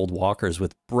desiccated old walkers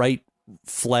with bright,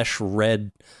 flesh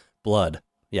red blood.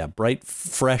 Yeah, bright,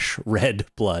 fresh red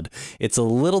blood. It's a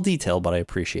little detail, but I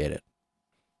appreciate it.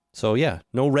 So yeah,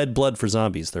 no red blood for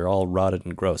zombies. They're all rotted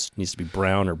and gross. It needs to be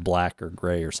brown or black or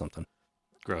gray or something.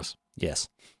 Gross. Yes.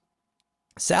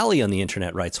 Sally on the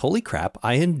internet writes, holy crap,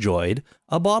 I enjoyed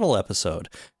a bottle episode.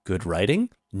 Good writing,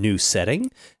 new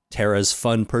setting, Tara's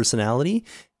fun personality,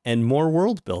 and more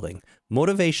world building.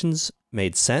 Motivations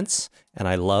made sense, and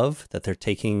I love that they're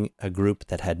taking a group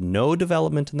that had no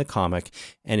development in the comic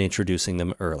and introducing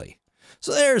them early.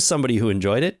 So there's somebody who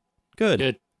enjoyed it.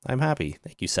 Good. I'm happy.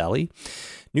 Thank you, Sally.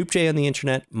 Noop J on the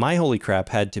internet, my holy crap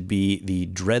had to be the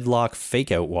dreadlock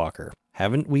fake-out walker.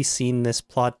 Haven't we seen this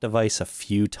plot device a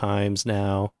few times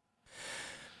now?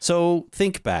 So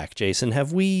think back, Jason.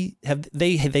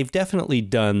 They've definitely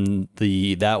done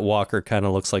that walker kind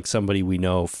of looks like somebody we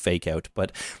know fake out,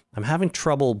 but I'm having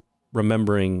trouble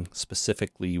remembering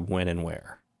specifically when and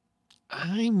where.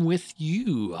 I'm with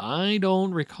you. I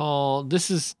don't recall.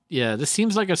 This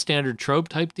seems like a standard trope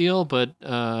type deal, but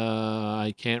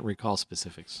I can't recall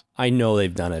specifics. I know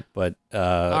they've done it, but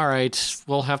all right,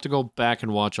 we'll have to go back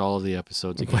and watch all of the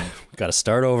episodes again. Got to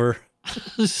start over.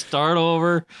 Start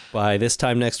over. By this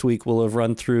time next week, we'll have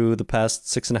run through the past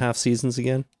 6.5 seasons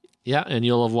again. Yeah, and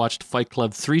you'll have watched Fight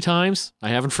Club 3 times. I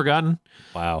haven't forgotten.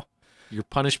 Wow. Your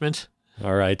punishment.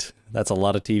 All right. That's a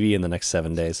lot of TV in the next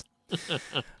 7 days.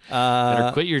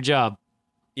 Better quit your job.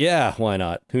 Yeah, why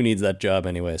not? Who needs that job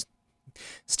anyways?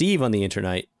 Steve on the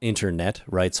internet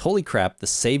writes, holy crap, the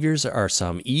saviors are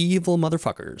some evil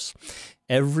motherfuckers.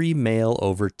 Every male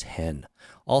over 10.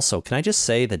 Also, can I just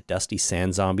say that dusty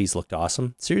sand zombies looked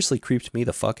awesome? Seriously creeped me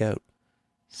the fuck out.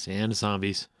 Sand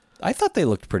zombies. I thought they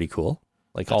looked pretty cool.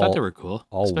 I thought they were cool,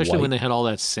 especially white. when they had all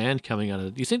that sand coming out of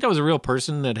it. Do you think that was a real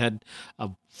person that had a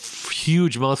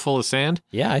huge mouthful of sand?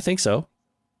 Yeah, I think so.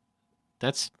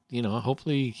 That's,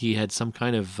 hopefully he had some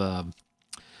kind of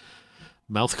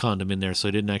mouth condom in there so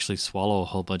he didn't actually swallow a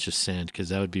whole bunch of sand, because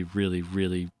that would be really,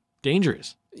 really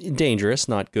dangerous. Dangerous,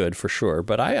 not good for sure,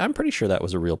 but I'm pretty sure that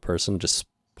was a real person just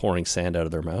pouring sand out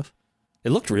of their mouth.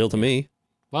 It looked real to me.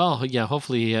 Well, yeah,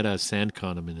 hopefully he had a sand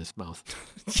condom in his mouth.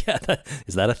 Yeah,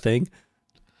 is that a thing?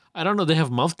 I don't know. They have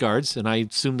mouth guards, and I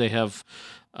assume they have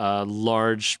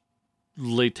large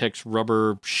latex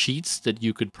rubber sheets that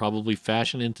you could probably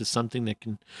fashion into something that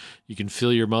you can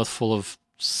fill your mouth full of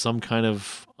some kind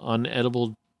of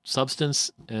unedible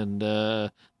substance and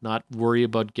not worry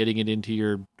about getting it into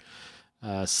your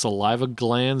saliva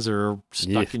glands or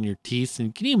stuck in your teeth.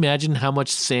 And can you imagine how much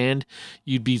sand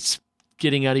you'd be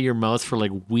getting out of your mouth for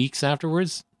like weeks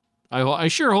afterwards? I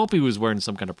sure hope he was wearing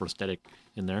some kind of prosthetic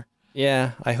in there.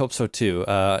 Yeah, I hope so too.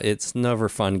 It's never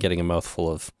fun getting a mouthful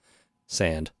of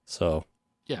sand. So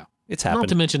yeah, it's happened. Not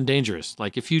to mention dangerous.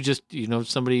 Like if you just,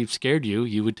 somebody scared you,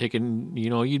 you would take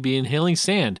you'd be inhaling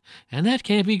sand, and that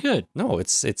can't be good. No,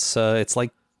 it's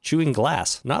like chewing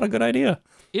glass. Not a good idea.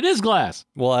 It is glass.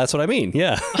 Well, that's what I mean.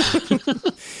 Yeah.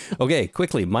 Okay,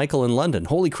 quickly. Michael in London.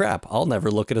 Holy crap. I'll never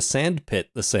look at a sand pit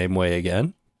the same way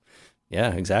again.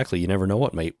 Yeah, exactly. You never know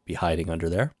what might be hiding under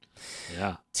there.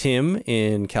 Yeah. Tim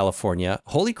in California.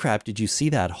 Holy crap. Did you see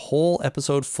that whole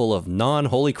episode full of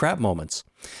non-holy crap moments?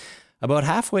 About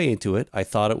halfway into it, I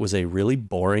thought it was a really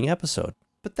boring episode.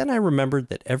 But then I remembered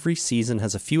that every season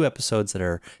has a few episodes that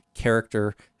are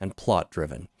character and plot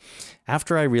driven.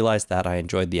 After I realized that, I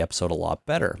enjoyed the episode a lot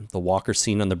better. The walker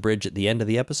scene on the bridge at the end of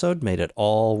the episode made it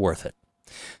all worth it.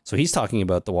 So he's talking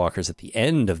about the walkers at the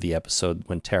end of the episode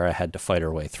when Tara had to fight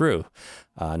her way through,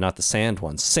 not the sand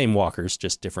ones. Same walkers,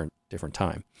 just different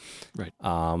time. Right.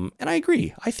 And I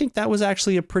agree. I think that was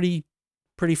actually a pretty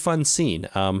fun scene.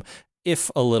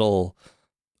 If a little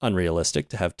unrealistic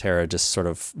to have Tara just sort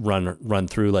of run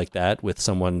through like that with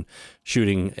someone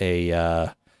shooting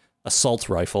a assault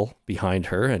rifle behind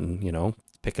her and, you know,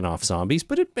 picking off zombies,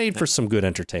 but it made for some good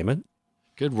entertainment.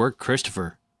 Good work,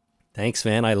 Christopher. Thanks,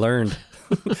 man. I learned.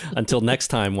 Until next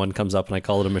time one comes up and I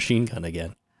call it a machine gun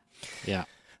again. Yeah.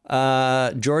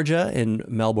 Georgia in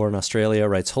Melbourne, Australia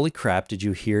writes, holy crap, did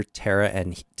you hear Tara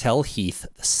and tell Heath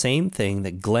the same thing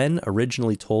that Glenn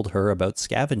originally told her about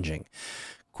scavenging?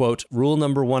 Quote, rule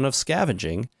number 1 of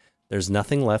scavenging, there's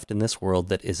nothing left in this world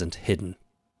that isn't hidden.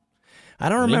 I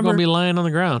don't remember. You're going to be lying on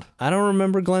the ground. I don't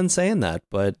remember Glenn saying that,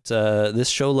 but this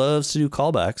show loves to do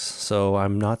callbacks, so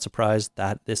I'm not surprised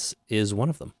that this is one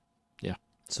of them. Yeah.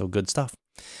 So good stuff.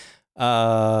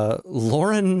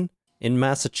 Lauren in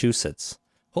Massachusetts.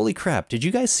 Holy crap, did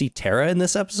you guys see Tara in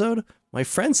this episode? My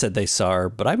friend said they saw her,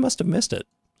 but I must have missed it.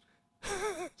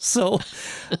 So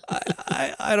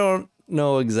I don't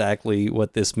know exactly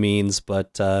what this means,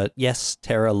 but yes,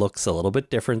 Tara looks a little bit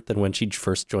different than when she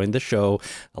first joined the show.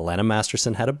 Alana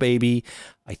Masterson had a baby.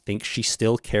 I think she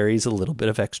still carries a little bit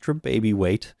of extra baby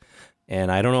weight.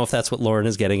 And I don't know if that's what Lauren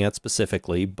is getting at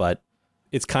specifically, but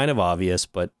it's kind of obvious,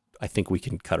 but I think we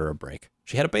can cut her a break.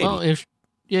 She had a baby. Well, if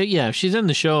she's in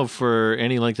the show for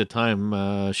any length of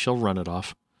time, she'll run it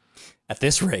off. At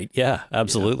this rate, yeah,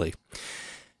 absolutely. Yeah.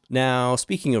 Now,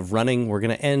 speaking of running, we're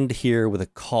going to end here with a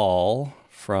call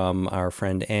from our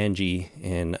friend Angie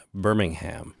in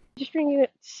Birmingham. Just ringing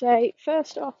it to say,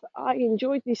 first off, I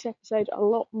enjoyed this episode a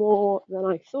lot more than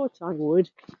I thought I would.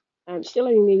 Still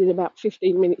only needed about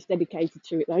 15 minutes dedicated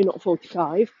to it, though, not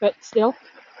 45, but still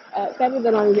better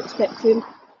than I was expecting.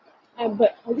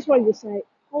 But I just wanted to say,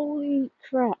 holy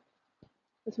crap.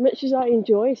 As much as I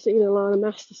enjoy seeing Alana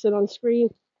Masterson on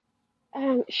screen,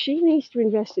 she needs to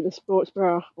invest in a sports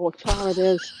bra, or Tara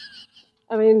does.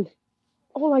 I mean,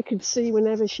 all I could see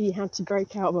whenever she had to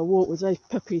break out of a walk was those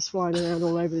puppies flying around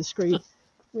all over the screen. I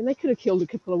mean, they could have killed a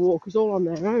couple of walkers all on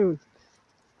their own.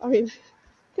 I mean,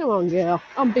 come on, girl.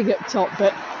 I'm big up top,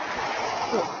 but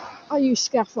look, I use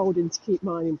scaffolding to keep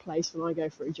mine in place when I go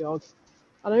for a jog.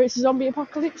 I know it's a zombie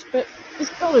apocalypse, but there's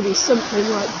got to be something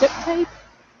like duct tape.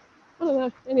 I don't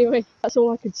know. Anyway, that's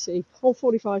all I could see. Whole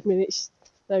 45 minutes.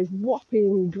 Those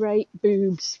whopping great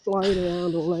boobs flying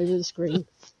around all over the screen.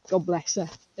 God bless her.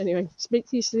 Anyway, speak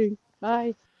to you soon.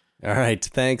 Bye. All right.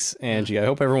 Thanks, Angie. I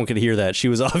hope everyone could hear that. She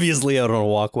was obviously out on a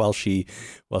walk while she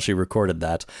recorded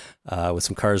that with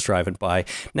some cars driving by.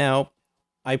 Now,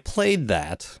 I played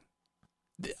that.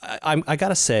 I got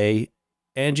to say,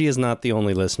 Angie is not the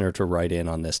only listener to write in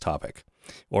on this topic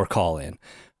or call in.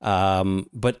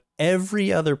 But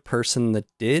every other person that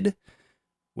did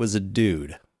was a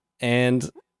dude. And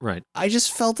right, I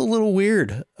just felt a little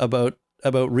weird about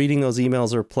reading those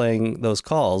emails or playing those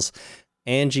calls.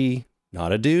 Angie,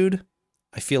 not a dude.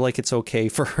 I feel like it's okay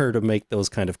for her to make those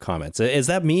kind of comments. Is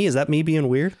that me? Is that me being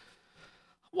weird?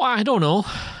 Well, I don't know.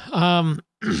 I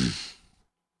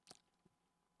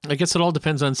guess it all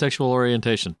depends on sexual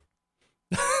orientation.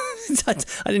 I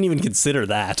didn't even consider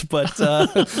that, but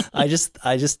I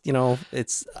just, you know,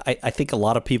 I think a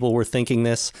lot of people were thinking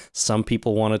this. Some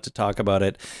people wanted to talk about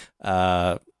it.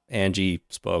 Angie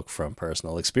spoke from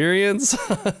personal experience.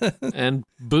 And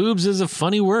boobs is a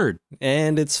funny word.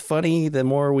 And it's funny. The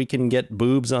more we can get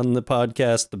boobs on the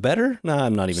podcast, the better. No,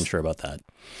 I'm not even sure about that.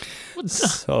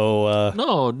 So,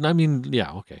 no, I mean,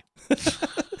 yeah. Okay.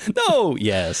 No.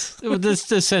 Yes. The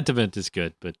sentiment is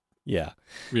good, but yeah,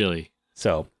 really.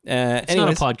 So, it's not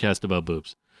a podcast about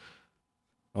boobs.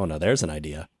 Oh no, there's an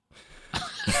idea.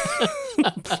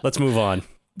 Let's move on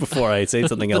before I say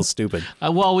something else stupid.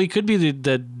 Well, we could do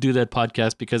that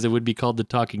podcast because it would be called The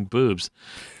Talking Boobs,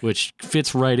 which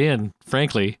fits right in,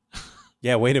 frankly.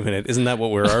 Yeah, wait a minute. Isn't that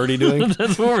what we're already doing?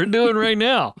 That's what we're doing right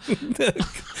now.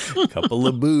 A couple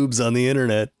of boobs on the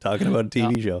internet talking about a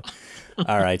TV show.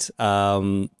 All right.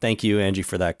 Thank you, Angie,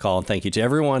 for that call. And thank you to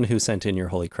everyone who sent in your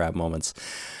holy crap moments.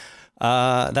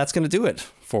 That's going to do it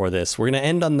for this. We're going to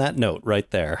end on that note right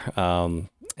there.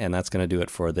 And that's going to do it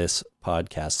for this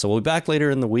podcast. So we'll be back later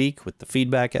in the week with the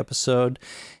feedback episode.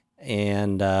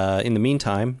 And in the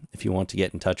meantime, if you want to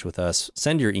get in touch with us,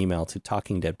 send your email to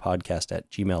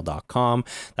talkingdeadpodcast@gmail.com.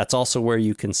 That's also where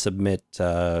you can submit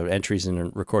entries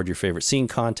and record your favorite scene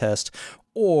contest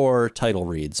or title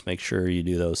reads. Make sure you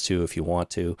do those too if you want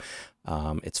to.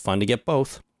 It's fun to get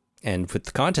both. And with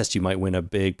the contest, you might win a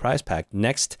big prize pack.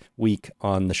 Next week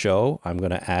on the show, I'm going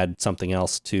to add something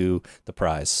else to the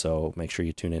prize. So make sure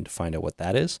you tune in to find out what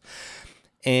that is.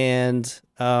 And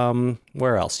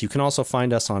where else? You can also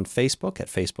find us on Facebook at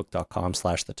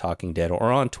facebook.com/thetalkingdead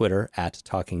or on Twitter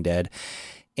 @talkingdead.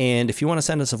 And if you want to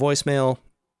send us a voicemail,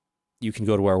 you can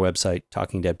go to our website,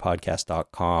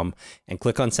 talkingdeadpodcast.com, and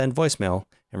click on send voicemail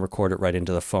and record it right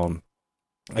into the phone.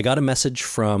 I got a message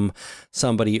from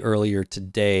somebody earlier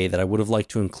today that I would have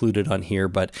liked to include it on here,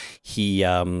 but he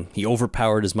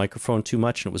overpowered his microphone too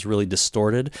much and it was really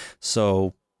distorted.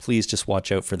 So please just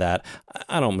watch out for that.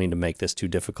 I don't mean to make this too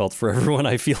difficult for everyone.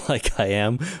 I feel like I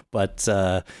am, but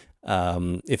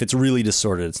if it's really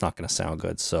distorted, it's not going to sound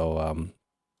good. So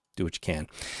do what you can.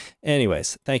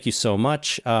 Anyways, thank you so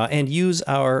much. And use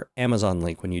our Amazon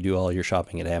link when you do all your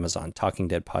shopping at Amazon,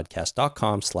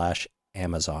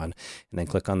 talkingdeadpodcast.com/Amazon, and then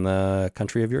click on the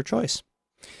country of your choice.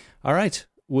 All right.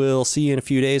 We'll see you in a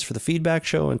few days for the feedback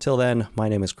show. Until then, my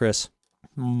name is Chris.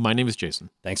 My name is Jason.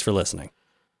 Thanks for listening.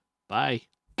 Bye.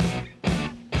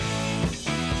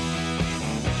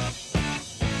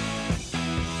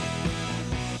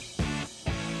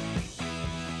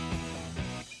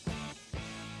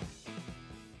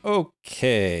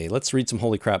 Okay, let's read some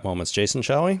holy crap moments. Jason,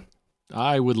 shall we?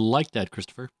 I would like that,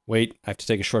 Christopher. Wait, I have to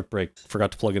take a short break.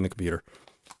 Forgot to plug in the computer.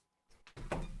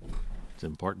 It's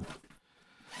important.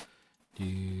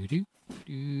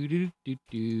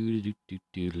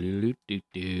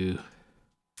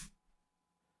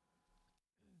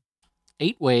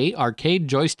 8-way arcade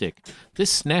joystick.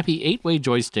 This snappy 8-way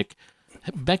joystick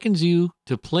beckons you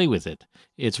to play with it.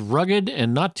 It's rugged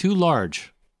and not too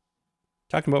large.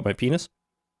 Talking about my penis?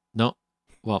 No,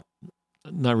 well,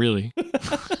 not really.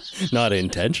 Not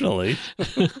intentionally.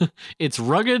 It's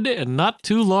rugged and not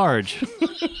too large.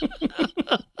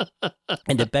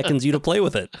 And it beckons you to play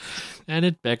with it. And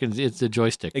it beckons. It's a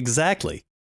joystick. Exactly.